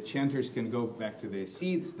 The chanters can go back to their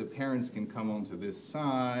seats. The parents can come onto this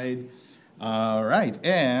side. All right,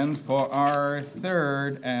 and for our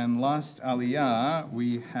third and last aliyah,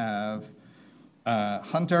 we have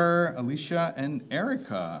Hunter, Alicia, and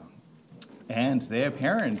Erica, and their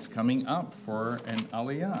parents coming up for an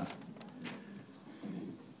aliyah.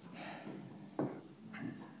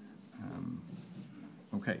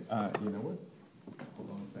 Okay, you know what? Hold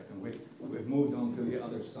on a second. We've moved on to the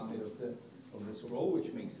other side of this roll,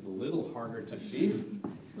 which makes it a little harder to see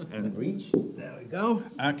and reach. There we go.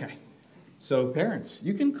 Okay. So parents,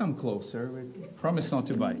 you can come closer. We promise not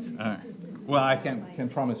to bite. All right. Well, I can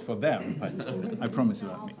promise for them, but I promise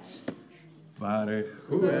about me.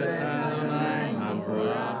 Baruch Adonai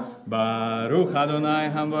Hamborach. Baruch Adonai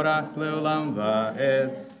Hamborach leolam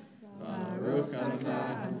va'ed. Baruch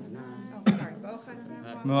Adonai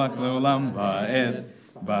Hamborach leolam va'ed.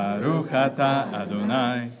 Baruch atah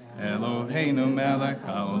Adonai Eloheinu melech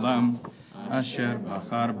haolam asher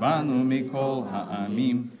bachar banu mikol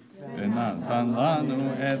ha'amim ונתן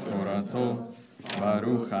לנו את תורתו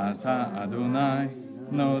Baruch atah Adonai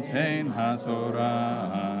noten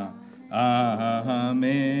haTorah.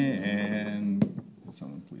 Amen.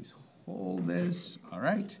 Someone please hold this. All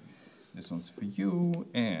right. This one's for you,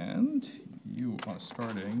 and you are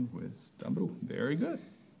starting with Dabru. Very good.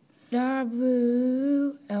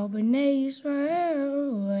 Dabru el b'nei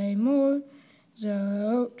Yisrael le'mor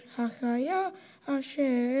zot hachaya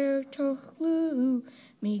asher tochlu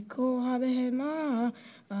mikol habehema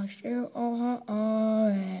asher al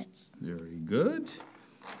haaretz. Very good.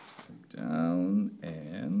 Step down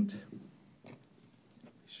and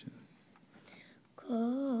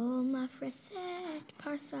Kol mafreset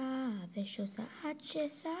parsa v'shosat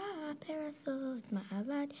shesa perasot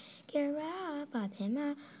ma'alat gera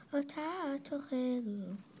babhema ota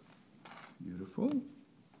tochelu. beautiful.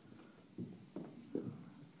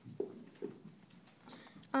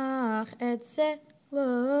 Ach etze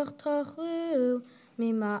loch tochlu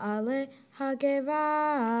mima'ale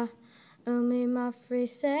hagera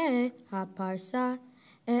umimafrise haparsa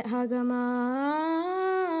et hagama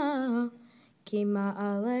ki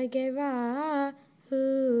ma'ale gera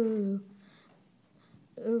hu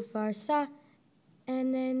ufarsa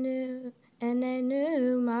enenu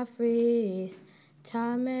mafris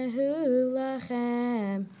tamehu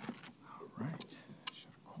lachem. All right.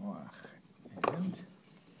 Sharkoach. And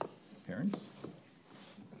parents.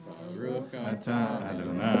 Baruch atah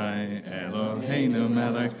Adonai Eloheinu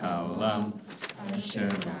melech haolam asher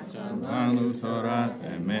natan lanu torat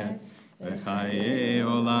emet v'chayei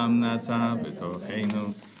olam nata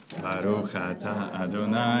b'tocheinu Baruch atah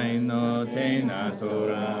Adonai noten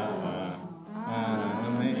haTorah.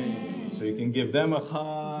 Amen. So you can give them a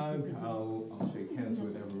hug. I'll shake hands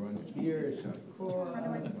with everyone here.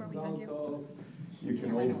 Sharkoach. Mazal tov. You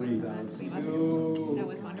can all breathe out too. That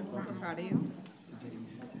was wonderful. I'm proud of you.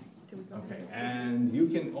 Okay, and you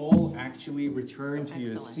can all actually return to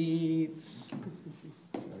your seats.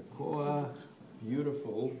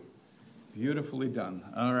 Beautiful, beautifully done.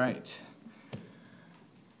 All right.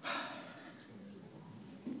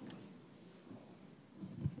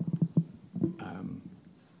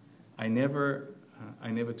 I never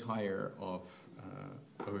tire of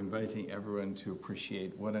inviting everyone to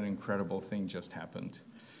appreciate what an incredible thing just happened,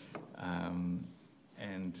 and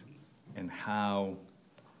how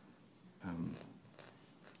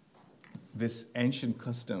this ancient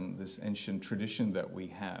custom, this ancient tradition that we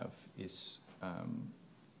have is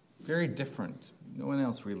very different. No one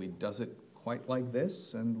else really does it quite like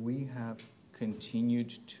this, and we have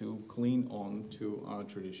continued to cling on to our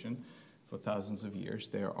tradition for thousands of years.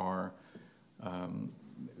 There are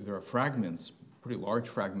fragments, pretty large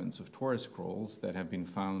fragments of Torah scrolls that have been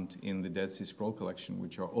found in the Dead Sea Scroll collection,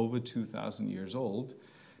 which are over 2,000 years old,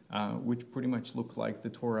 which pretty much look like the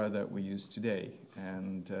Torah that we use today.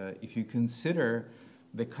 And if you consider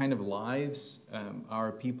the kind of lives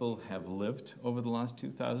our people have lived over the last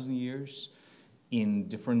 2,000 years in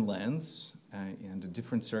different lands and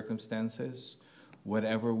different circumstances,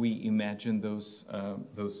 whatever we imagine those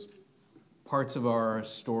parts of our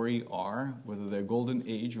story are, whether they're golden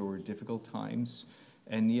age or difficult times,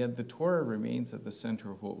 and yet the Torah remains at the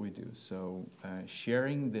center of what we do. So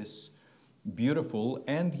sharing this beautiful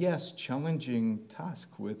and yes, challenging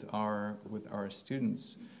task with our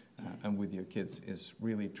students and with your kids is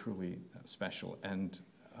really truly special, and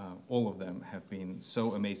all of them have been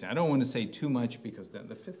so amazing. I don't want to say too much because then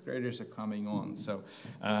the fifth graders are coming on, so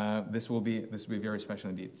this will be very special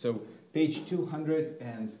indeed. So page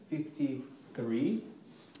 253.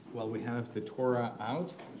 While we have the Torah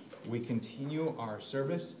out, we continue our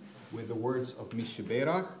service with the words of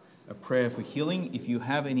Mishaberach, a prayer for healing. If you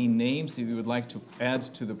have any names that you would like to add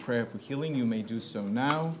to the prayer for healing, you may do so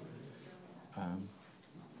now.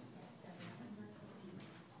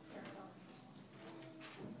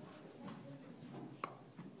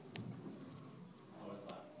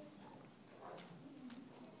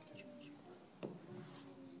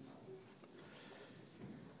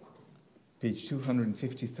 Page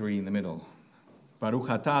 253 in the middle. Baruch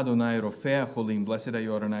atah Adonai rofei cholim. Blessed are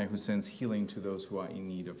you, Adonai, who sends healing to those who are in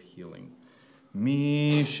need of healing.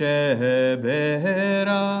 Mi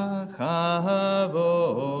sheberach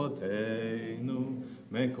avoteinu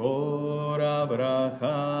mekor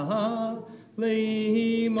habracha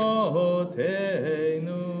leimotenu.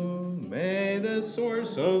 May the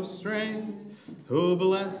source of strength, who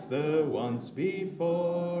blessed the ones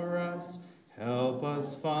before us, help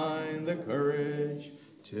us find the courage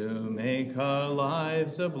to make our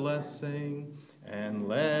lives a blessing, and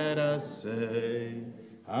let us say,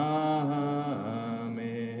 Amen.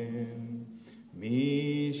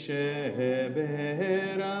 Mi sheberach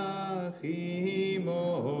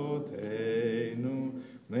imotenu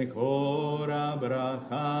מקור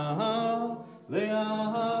הברכה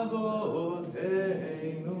לאבותינו.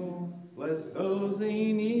 Bless those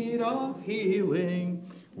in need of healing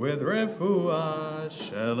with refuah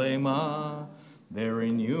shelema, their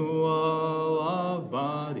renewal of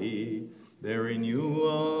body, their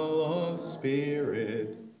renewal of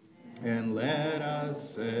spirit, and let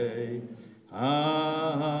us say, Amen.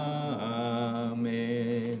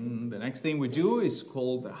 The next thing we do is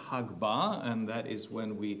called Hagbah, and that is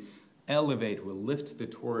when we elevate, we lift the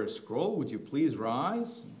Torah scroll. Would you please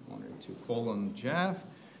rise? I wanted to call on Jeff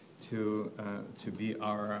to be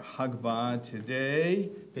our Hagbah today.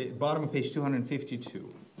 Bottom of page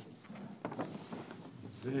 252.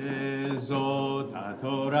 וזאת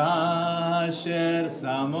התורה אשר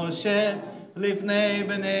שם משה לפני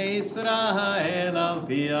בני ישראל על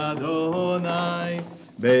פי אדוני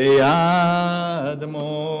ביד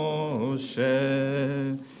משה.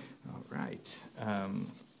 All right.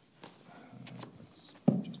 Let's just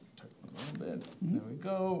tighten a little bit. There we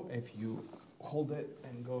go. If you hold it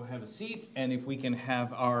and go have a seat, and if we can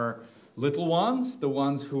have our little ones, the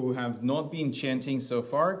ones who have not been chanting so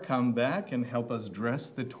far, come back and help us dress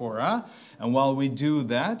the Torah. And while we do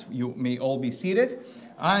that, you may all be seated.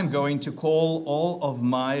 I'm going to call all of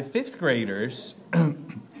my fifth graders.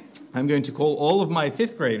 I'm going to call all of my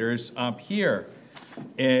fifth graders up here.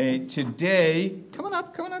 Today, come on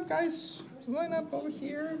up, guys. Line up over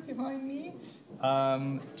here behind me.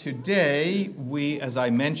 Today, we, as I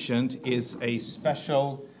mentioned, is a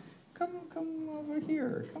special. Come over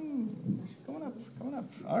here. Come on up.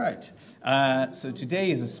 All right. So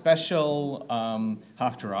today is a special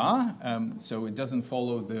haftarah. So it doesn't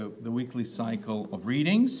follow the weekly cycle of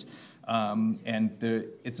readings, and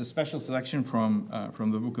it's a special selection from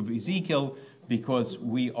the book of Ezekiel, because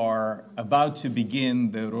we are about to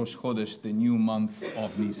begin the Rosh Chodesh, the new month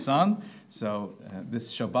of Nisan. So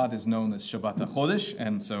this Shabbat is known as Shabbat HaChodesh,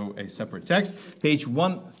 and so a separate text. Page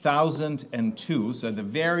 1002, so at the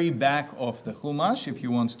very back of the Chumash, if you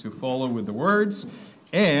want to follow with the words.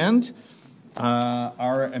 And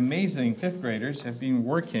our amazing fifth graders have been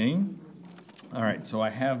working. All right, so I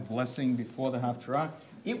have blessing before the Haftarah.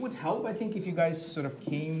 It would help, I think, if you guys sort of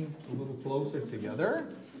came a little closer together.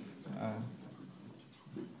 I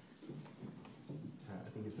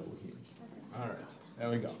think it's over here. All right, there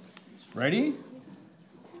we go. Ready?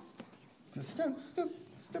 Just step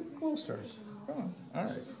closer. Come on. All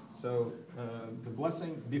right. So the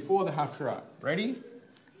blessing before the Haftarah. Ready?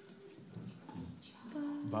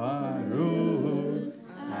 Baruch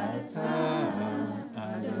atah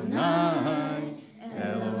Adonai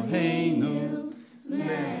Eloheinu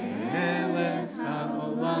melech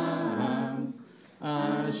haolam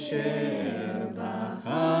asher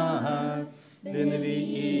bachar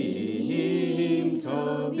b'nevi'im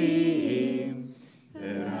tovim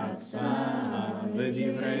ורצה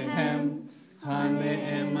לדבריהם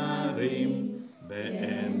הנאמרים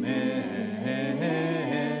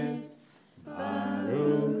באמת.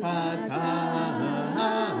 ברוך אתה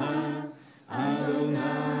אדוני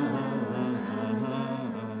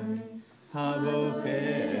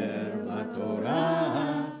הבוחר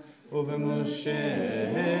בתורה ובמשה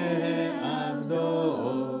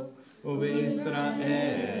עבדו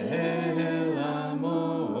ובישראל עמו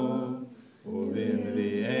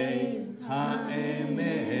ובנביאי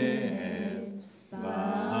האמת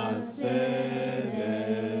והצדק.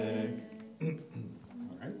 All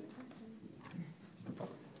right. Step up.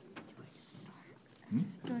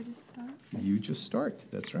 Do I just start? You just start.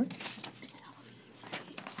 That's right.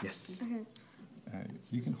 Yes. Okay.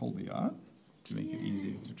 You can hold the yod to make it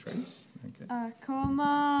easier to trace. Okay.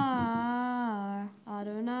 Komar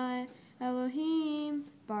Adonai Elohim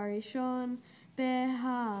Barishon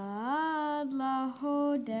Behad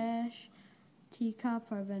Lahodesh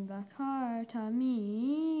Tikapar Ben Bakar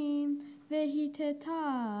Tamim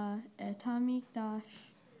Vehiteta Et Hamikdash.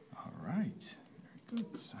 All right. Very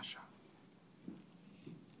good, Sasha.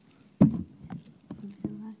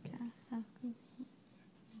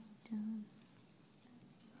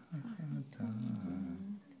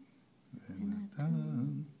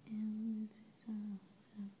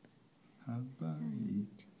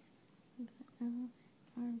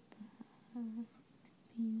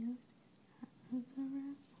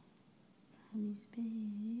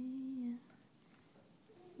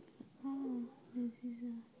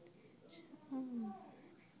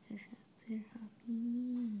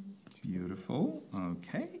 Beautiful.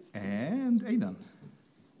 Okay, and Aidan.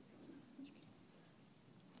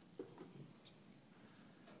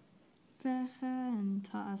 V'chen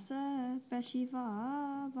ta'aseh b'shiva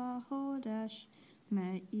v'chodesh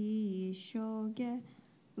me'ishoge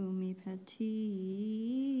ומפתי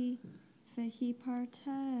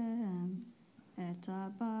והיפרתם את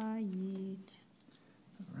הבית.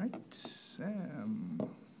 All right, Sam.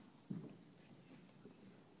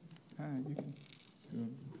 You can do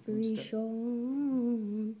one step.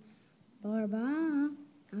 ראשון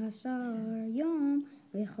ב-14 יום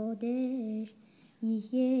לחודש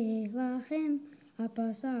יהיה לכם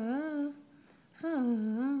הפסח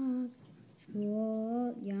חג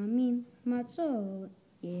שבועות ימים מצות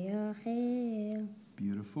יאכל.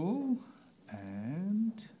 Beautiful.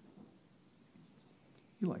 And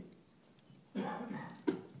Eli.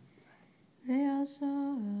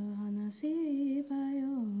 ועשה הנשיא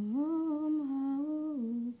ביום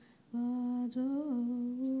ההוא ועדו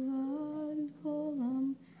ועד כל עם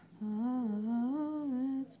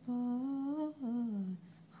הארץ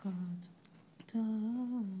בחטא.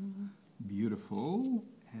 Beautiful.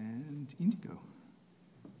 And Indigo.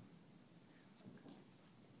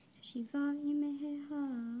 שבעה ימי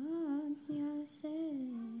חג יעשה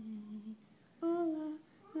עולה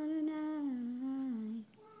לאדוני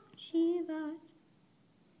שבעת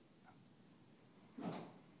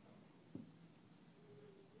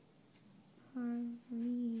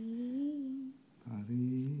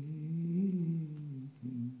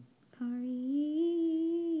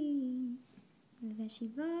פרים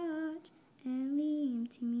ושבעת אלים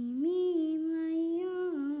תמימים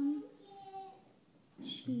ליום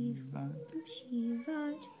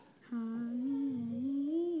שבעת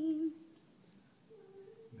המילים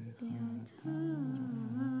באתר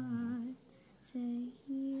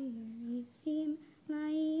זהיר עצים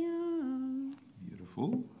ליום.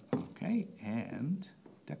 Beautiful. Okay, and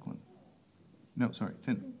Declan. No, sorry,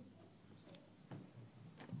 Finn.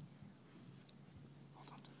 Hold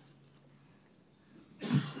on to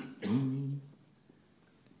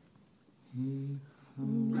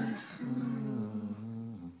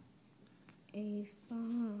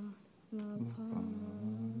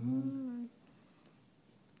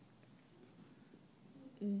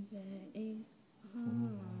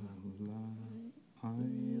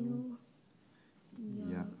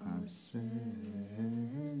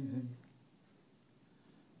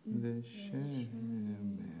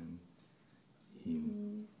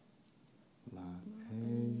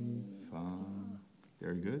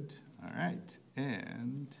Very good. All right.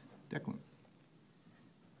 And Declan.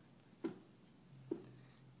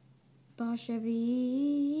 בשביעי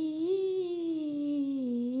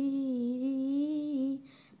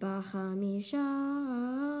בחמישה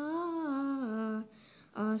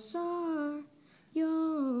עשר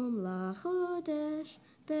יום לחודש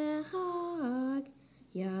בחג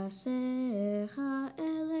יעשך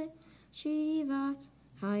אלה שבעת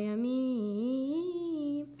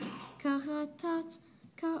הימים כחטאת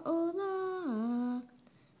כעולה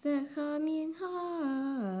וכמנהג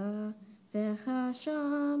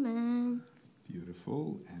וכשמן. Beautiful.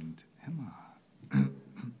 And Emma.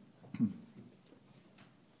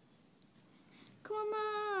 כה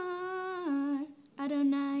אמר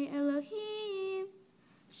אדוני אלוהים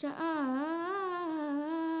שער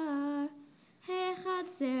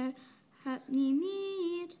החצר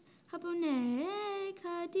הפנימית הבונה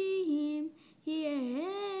קדים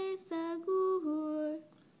יהיה סגור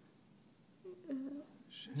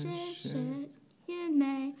ששת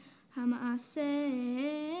ימי המעשה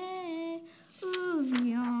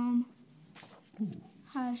וביום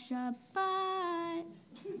השבת.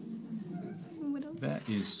 That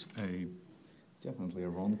is definitely a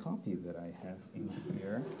wrong copy that I have in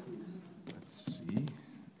here. Let's see.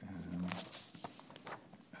 There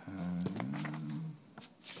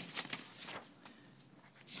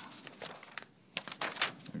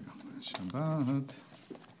we go. Shabbat.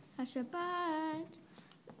 השבת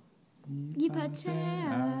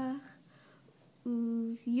ייפתח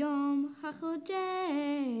וביום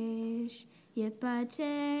החודש ייפתח.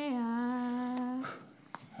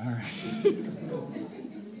 All right.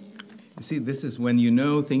 You see, this is when you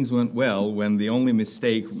know things went well, when the only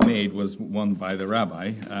mistake made was one by the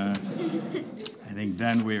rabbi. I think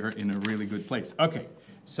then we're in a really good place. Okay,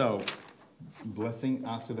 so blessing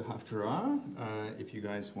after the Haftarah. If you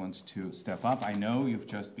guys want to step up, I know you've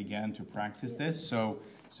just began to practice this, so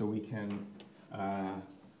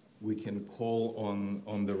we can call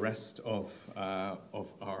on the rest of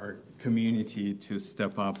our community to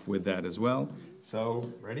step up with that as well. So,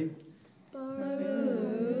 ready?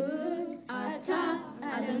 Baruch atah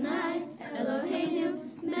Adonai Eloheinu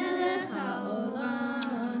melech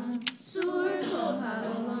haolam sur kol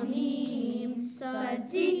haolamim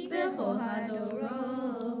tzadik bechol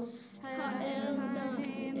hadorot ha'el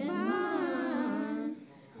da'eman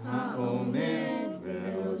ha'omer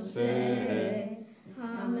ve'oseh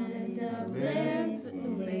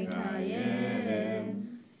ומקיים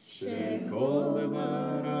שכל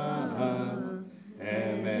דבריו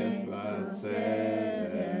אמת וצדק.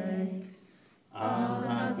 על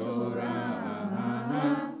התורה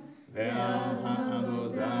ועל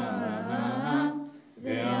העבודה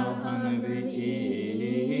ועל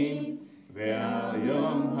הנביאים ועל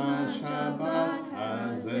יום השבת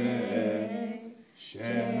הזה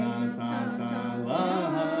שנתת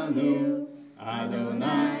לנו,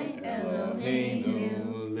 אדוני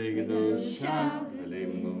אלוהינו, לקדושה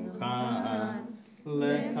ולמנוחה,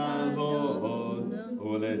 לכבוד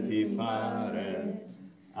ולתפארת.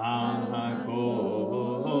 על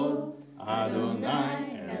הכל, אדוני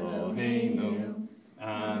אלוהינו,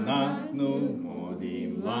 אנחנו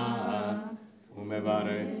מודים לך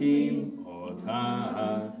ומברכים אותך.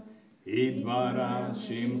 יתברך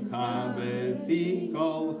שמך בפי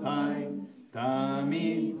כל חי,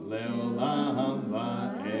 תמיד לעולם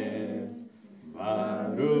ועד.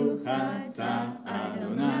 ברוך אתה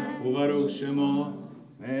אדוני וברוך שמו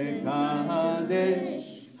מקדש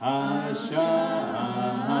השבת.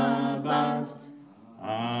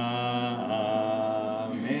 Amen.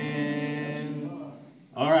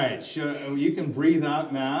 All right, you can breathe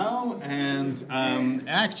out now. And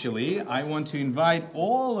actually, I want to invite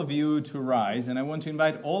all of you to rise, and I want to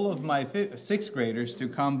invite all of my sixth graders to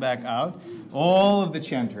come back out. All of the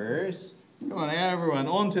chanters, come on, everyone,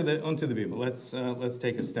 onto the bima. Let's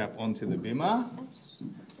take a step onto the bima.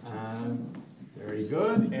 Very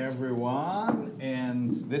good, everyone.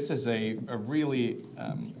 And this is a really,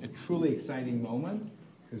 a truly exciting moment,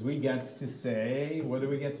 because we get to say, what do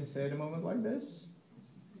we get to say at a moment like this?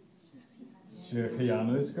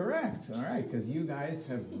 Shehecheyanu is correct. All right, because you guys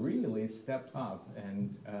have really stepped up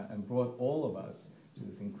and brought all of us to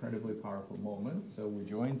this incredibly powerful moment. So we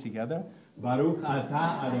join together. Baruch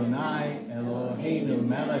atah Adonai Eloheinu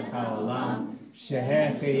melech haolam,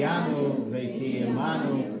 shehecheyanu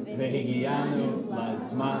v'kiyamanu v'higiyanu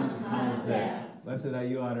lazman hazeh. Blessed are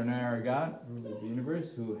you, Adonai, our God, ruler of the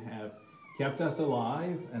universe, who have kept us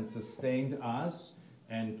alive and sustained us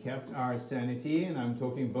and kept our sanity. And I'm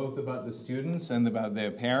talking both about the students and about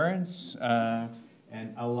their parents,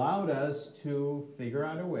 and allowed us to figure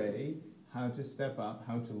out a way how to step up,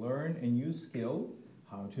 how to learn a new skill,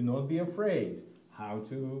 how to not be afraid, how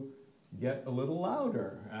to get a little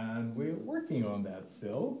louder. And we're working on that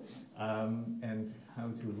still, and how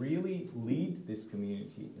to really lead this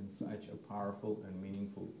community in such a powerful and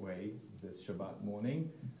meaningful way this Shabbat morning.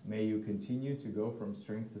 May you continue to go from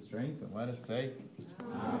strength to strength, and let us say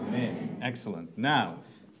Amen. Excellent. Now,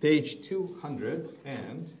 page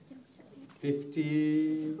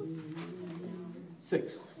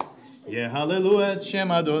 256. Yehalelu et Shem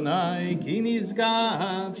Adonai, ki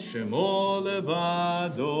nizgav shemo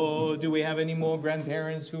levado. Do we have any more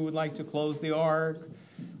grandparents who would like to close the ark?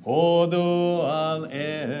 Hodo al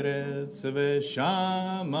eretz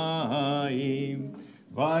v'shamayim,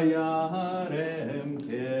 vayarem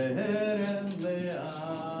kerem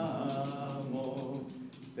le'amo,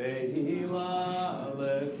 tehila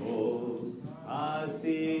lekol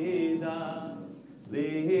asida.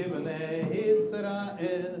 Libnei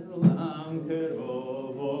Israel am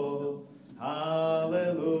kerovo.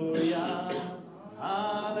 Hallelujah,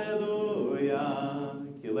 hallelujah.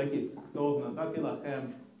 Ki leki tov natati lachem,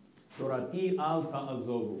 torati al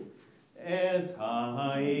ta'azovu. Etz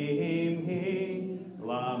ha'im hi,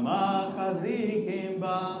 lama chazikim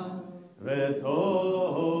ba,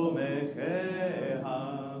 v'tomekeha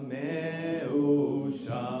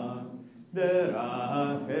meusha,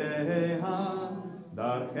 deracheha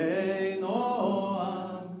דרכי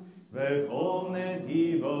נועם וכל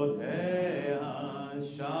נתיבותיה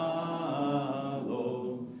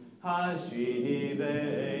שלום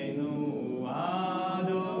השיבנו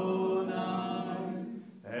אדוני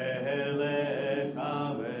אליך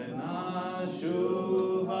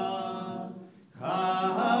ונשובה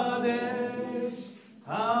חדש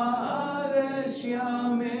חדש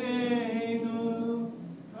ימינו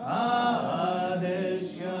חדש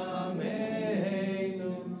ימינו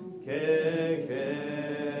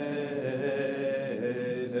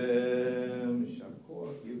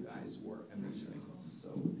You guys were amazing. So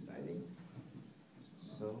exciting.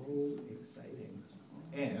 So exciting.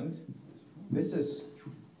 And this is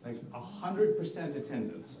like 100%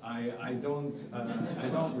 attendance. I don't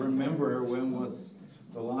remember when was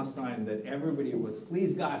the last time that everybody was,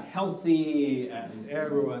 please God, healthy and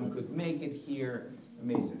everyone could make it here.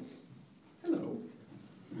 Amazing. Hello.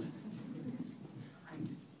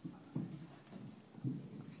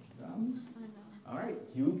 All right,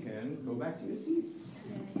 you can go back to your seats.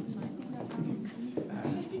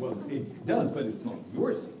 Well, it does, but it's not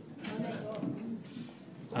your seat.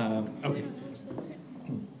 Okay.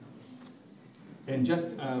 And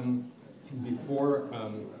just before,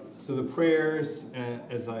 so the prayers,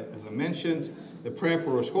 as I mentioned, the prayer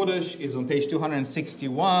for Rosh Chodesh is on page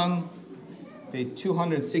 261. Page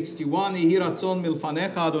 261. Yehi ratzon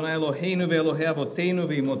milfanecha Adonai Eloheinu ve'Elohei avoteinu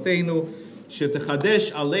ve'imotenu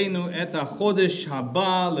shetechadesh aleinu et hachodesh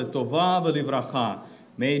haba letova ve'livracha.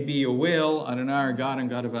 May it be your will, Adonai our God and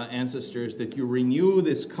God of our ancestors, that you renew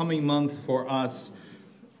this coming month for us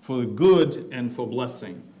for the good and for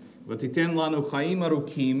blessing. V'titen lanu chaim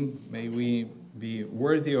arukim. May we be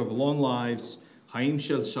worthy of long lives. Chaim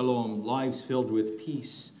shel shalom, lives filled with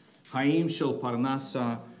peace. Chaim shel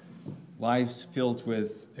parnasa, lives filled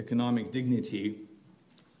with economic dignity.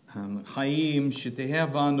 Chaim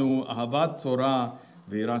shetehevanu ahavat Torah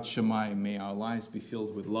veirat shamayim. May our lives be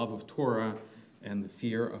filled with love of Torah and the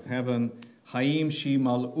fear of heaven. Chaim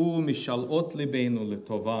shimal'u mishalot libeinu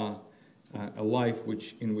letova. A life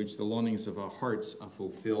in which the longings of our hearts are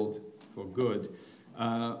fulfilled for good.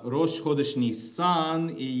 Rosh Chodesh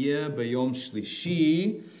Nisan iyeh b'yom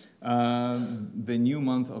shlishi. The new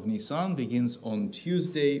month of Nisan begins on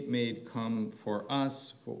Tuesday. May it come for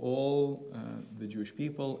us, for all the Jewish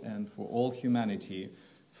people, and for all humanity,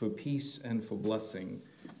 for peace and for blessing.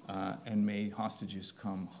 And may hostages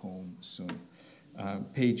come home soon.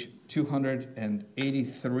 Page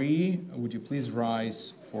 283. Would you please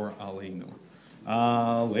rise for Aleinu?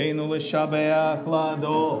 Aleinu l'shabeach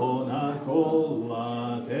l'Adon hakol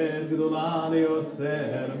לתת גדולה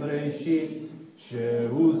ליוצר בראשית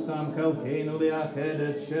שהוא שם חלקנו לייחד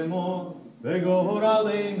את שמו וגור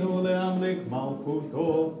עלינו להמליך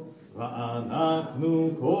מלכותו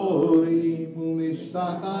ואנחנו קוראים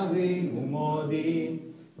ומשתחווים ומודים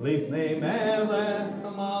לפני מלך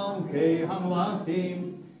מלכי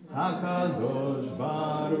המלכים הקדוש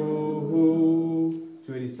ברוך הוא.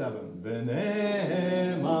 287.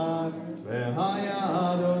 ונאמר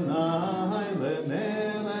והיה אדוני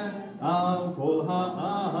למלך על כל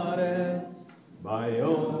הארץ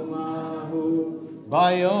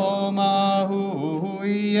ביום ההוא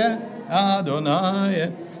יהיה אדוני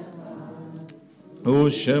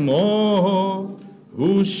ושמו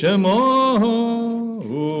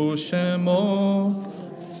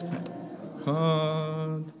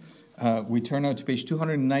we turn now to page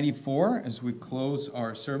 294 as we close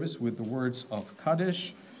our service with the words of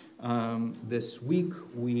Kaddish. This week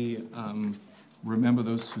we remember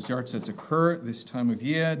those whose yahrzeits occur this time of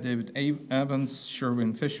year: David Evans,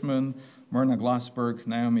 Sherwin Fishman, Myrna Glassberg,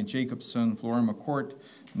 Naomi Jacobson, Flora McCourt,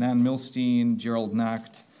 Nan Milstein, Gerald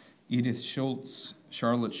Nacht, Edith Schultz,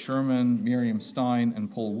 Charlotte Sherman, Miriam Stein, and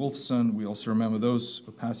Paul Wolfson. We also remember those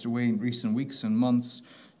who passed away in recent weeks and months: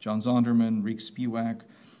 John Zonderman, Rick Spiewak,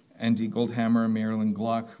 Andy Goldhammer, Marilyn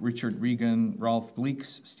Gluck, Richard Regan, Ralph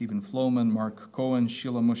Bleeks, Stephen Floman, Mark Cohen,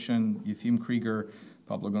 Sheila Mushin, Yefim Krieger,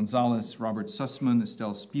 Pablo Gonzalez, Robert Sussman,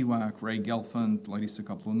 Estelle Spiewak, Ray Gelfand, Larissa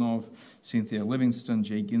Kaplunov, Cynthia Livingston,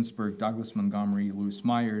 Jay Ginsberg, Douglas Montgomery, Louis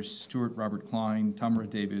Myers, Stuart Robert Klein, Tamara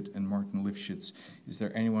David, and Martin Lifshitz. Is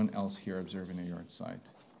there anyone else here observing a yahrzeit?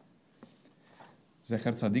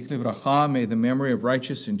 Zecher Tzadik Livracha, may the memory of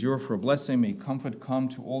righteous endure for a blessing. May comfort come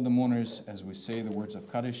to all the mourners as we say the words of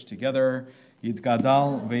Kaddish together.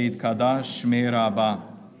 Yitgadal ve'yitkadash shmei Rabbah,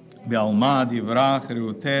 be'alma divrach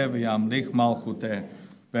reuteh ve'yamlich malchuteh,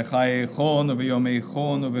 v'chayechon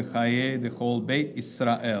ve'yomeichon ve'chaye dechol beit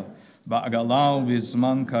Israel, ba'agala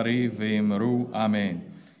u'vizman kariv ve'imru amen.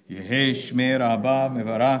 Yehei shmei Rabbah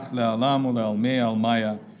mevarach le'alam u'le'almei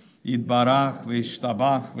almaya, יתברך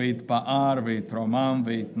וישתבח ויתפאר ויתרומם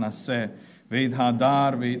ויתנשא ויתהדר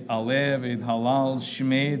ויתעלה ויתהלל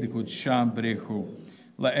שמי דקודשה בריחו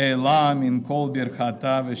לעילה מן כל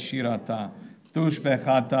ברכתה ושירתה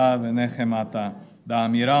תושבחתה ונחמתה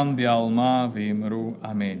דאמירן בעלמה ואמרו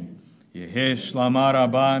אמן. יהא שלמה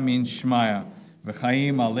רבה מן שמיה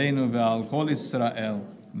וחיים עלינו ועל כל ישראל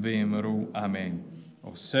ואמרו אמן.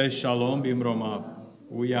 עושה שלום במרומיו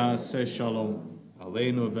ויעשה שלום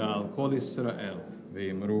Aleinu ve'al kol Yisrael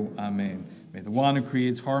ve'imru amen. May the one who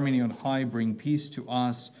creates harmony on high bring peace to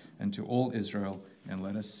us and to all Israel, and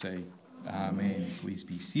let us say amen. Please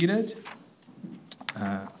be seated.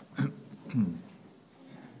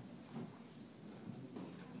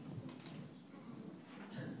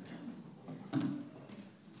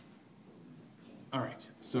 All right,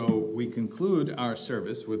 so we conclude our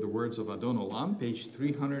service with the words of Adon Olam, page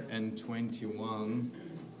 321.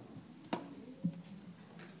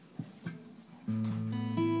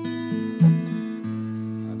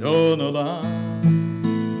 Adon Olam,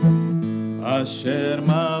 Asher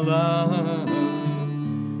Malach,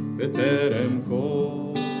 B'terem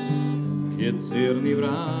Kol, Yetzir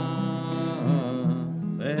Nivra,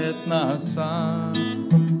 והתנסה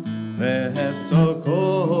והרצו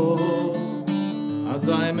כל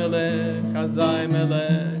אזי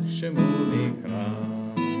מלך שמו נקרא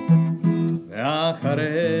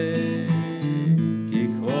ואחרי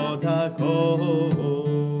ככבוד הכל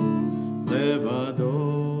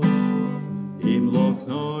לבדו ימלוך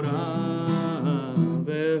נורא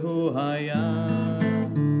והוא היה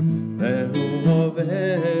והוא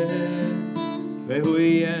עובד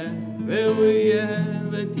והוא יהיה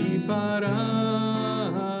ותפארה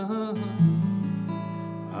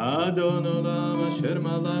אדון עולם אשר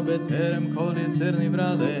מלא בטרם כל יצר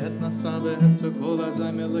נברא להתנסה והרצו כל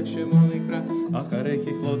אזי מלך שמו נקרא אחרי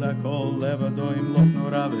ככבוד הכל לבדו ימלוך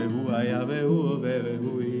נורא והוא היה והוא הווה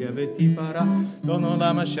והוא יהיה ותפארה אדון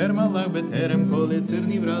עולם אשר מלך בטרם כל יצר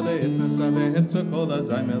נברא להתנסה והרצו כל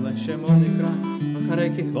אזי מלך שמו נקרא אחרי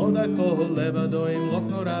ככבוד הכל לבדו ימלוך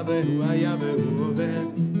נורא והוא היה והוא הווה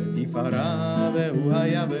ותפארה והוא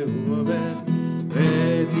היה והוא הווה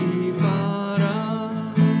ותפארה.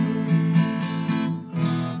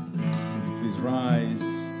 Please rise.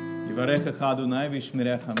 Yivarechecha Adonai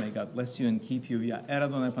v'yishmerecha. May God bless you and keep you. Ya'er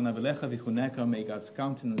Adonai panav elecha v'chuneka. May God's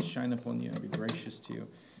countenance shine upon you and be gracious to you.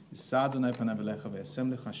 Yisa Adonai panav elecha v'yasem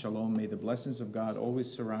lecha shalom. May the blessings of God always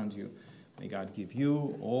surround you. May God give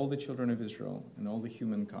you, all the children of Israel, and all the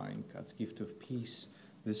humankind, God's gift of peace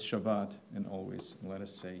this Shabbat and always. And let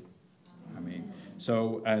us say, Amen.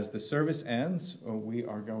 So as the service ends, we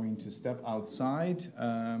are going to step outside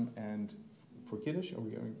and for Kiddush, are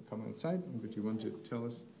we going to come outside? But you want to tell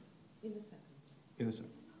us? In a second. In a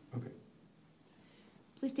second. Okay.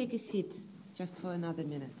 Please take a seat just for another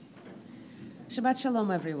minute. Shabbat Shalom,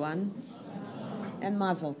 everyone, and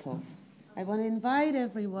Mazel Tov. I want to invite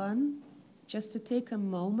everyone just to take a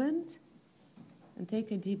moment and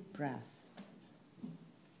take a deep breath.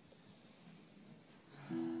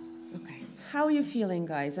 Okay. How are you feeling,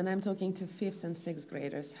 guys? And I'm talking to 5th and 6th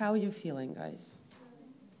graders. How are you feeling, guys?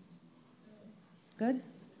 Good?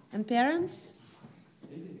 And parents?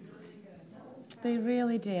 They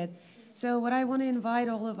really did. So what I want to invite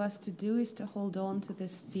all of us to do is to hold on to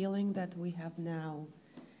this feeling that we have now.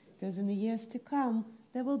 Because in the years to come,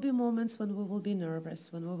 there will be moments when we will be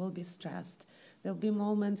nervous, when we will be stressed. There will be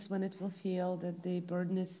moments when it will feel that the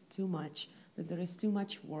burden is too much, that there is too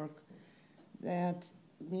much work, that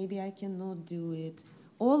maybe I cannot do it.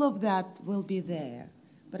 All of that will be there.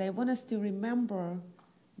 But I want us to remember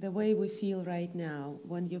the way we feel right now.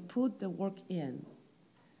 When you put the work in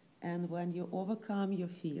and when you overcome your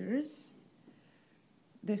fears,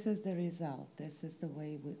 this is the result. This is the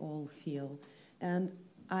way we all feel. And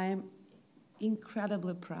I'm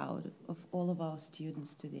incredibly proud of all of our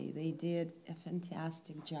students today. They did a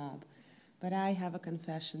fantastic job. But I have a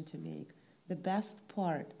confession to make. The best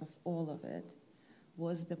part of all of it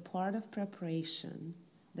was the part of preparation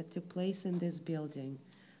that took place in this building,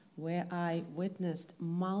 where I witnessed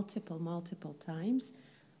multiple times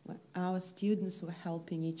where our students were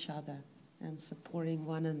helping each other and supporting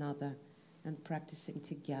one another and practicing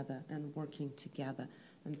together and working together.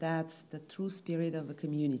 And that's the true spirit of a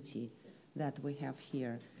community that we have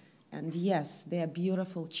here. And yes, they are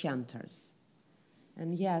beautiful chanters.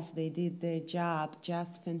 And yes, they did their job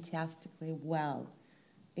just fantastically well.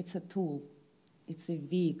 It's a tool. It's a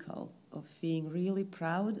vehicle of being really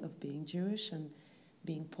proud of being Jewish and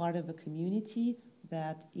being part of a community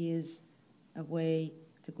that is a way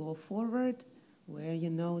to go forward, where you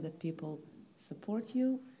know that people support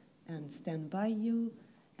you and stand by you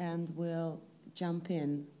and will jump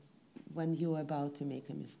in when you're about to make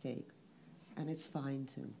a mistake. And it's fine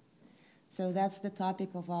too. So that's the topic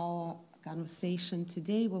of our conversation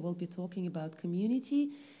today. We will be talking about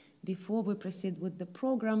community. Before we proceed with the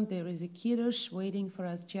program, there is a kiddush waiting for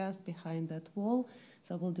us just behind that wall.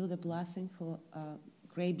 So we'll do the blessing for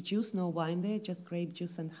grape juice, no wine there, just grape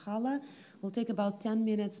juice and challah. We'll take about 10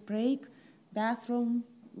 minutes break, bathroom,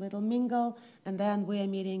 little mingle, and then we are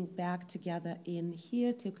meeting back together in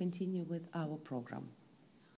here to continue with our program.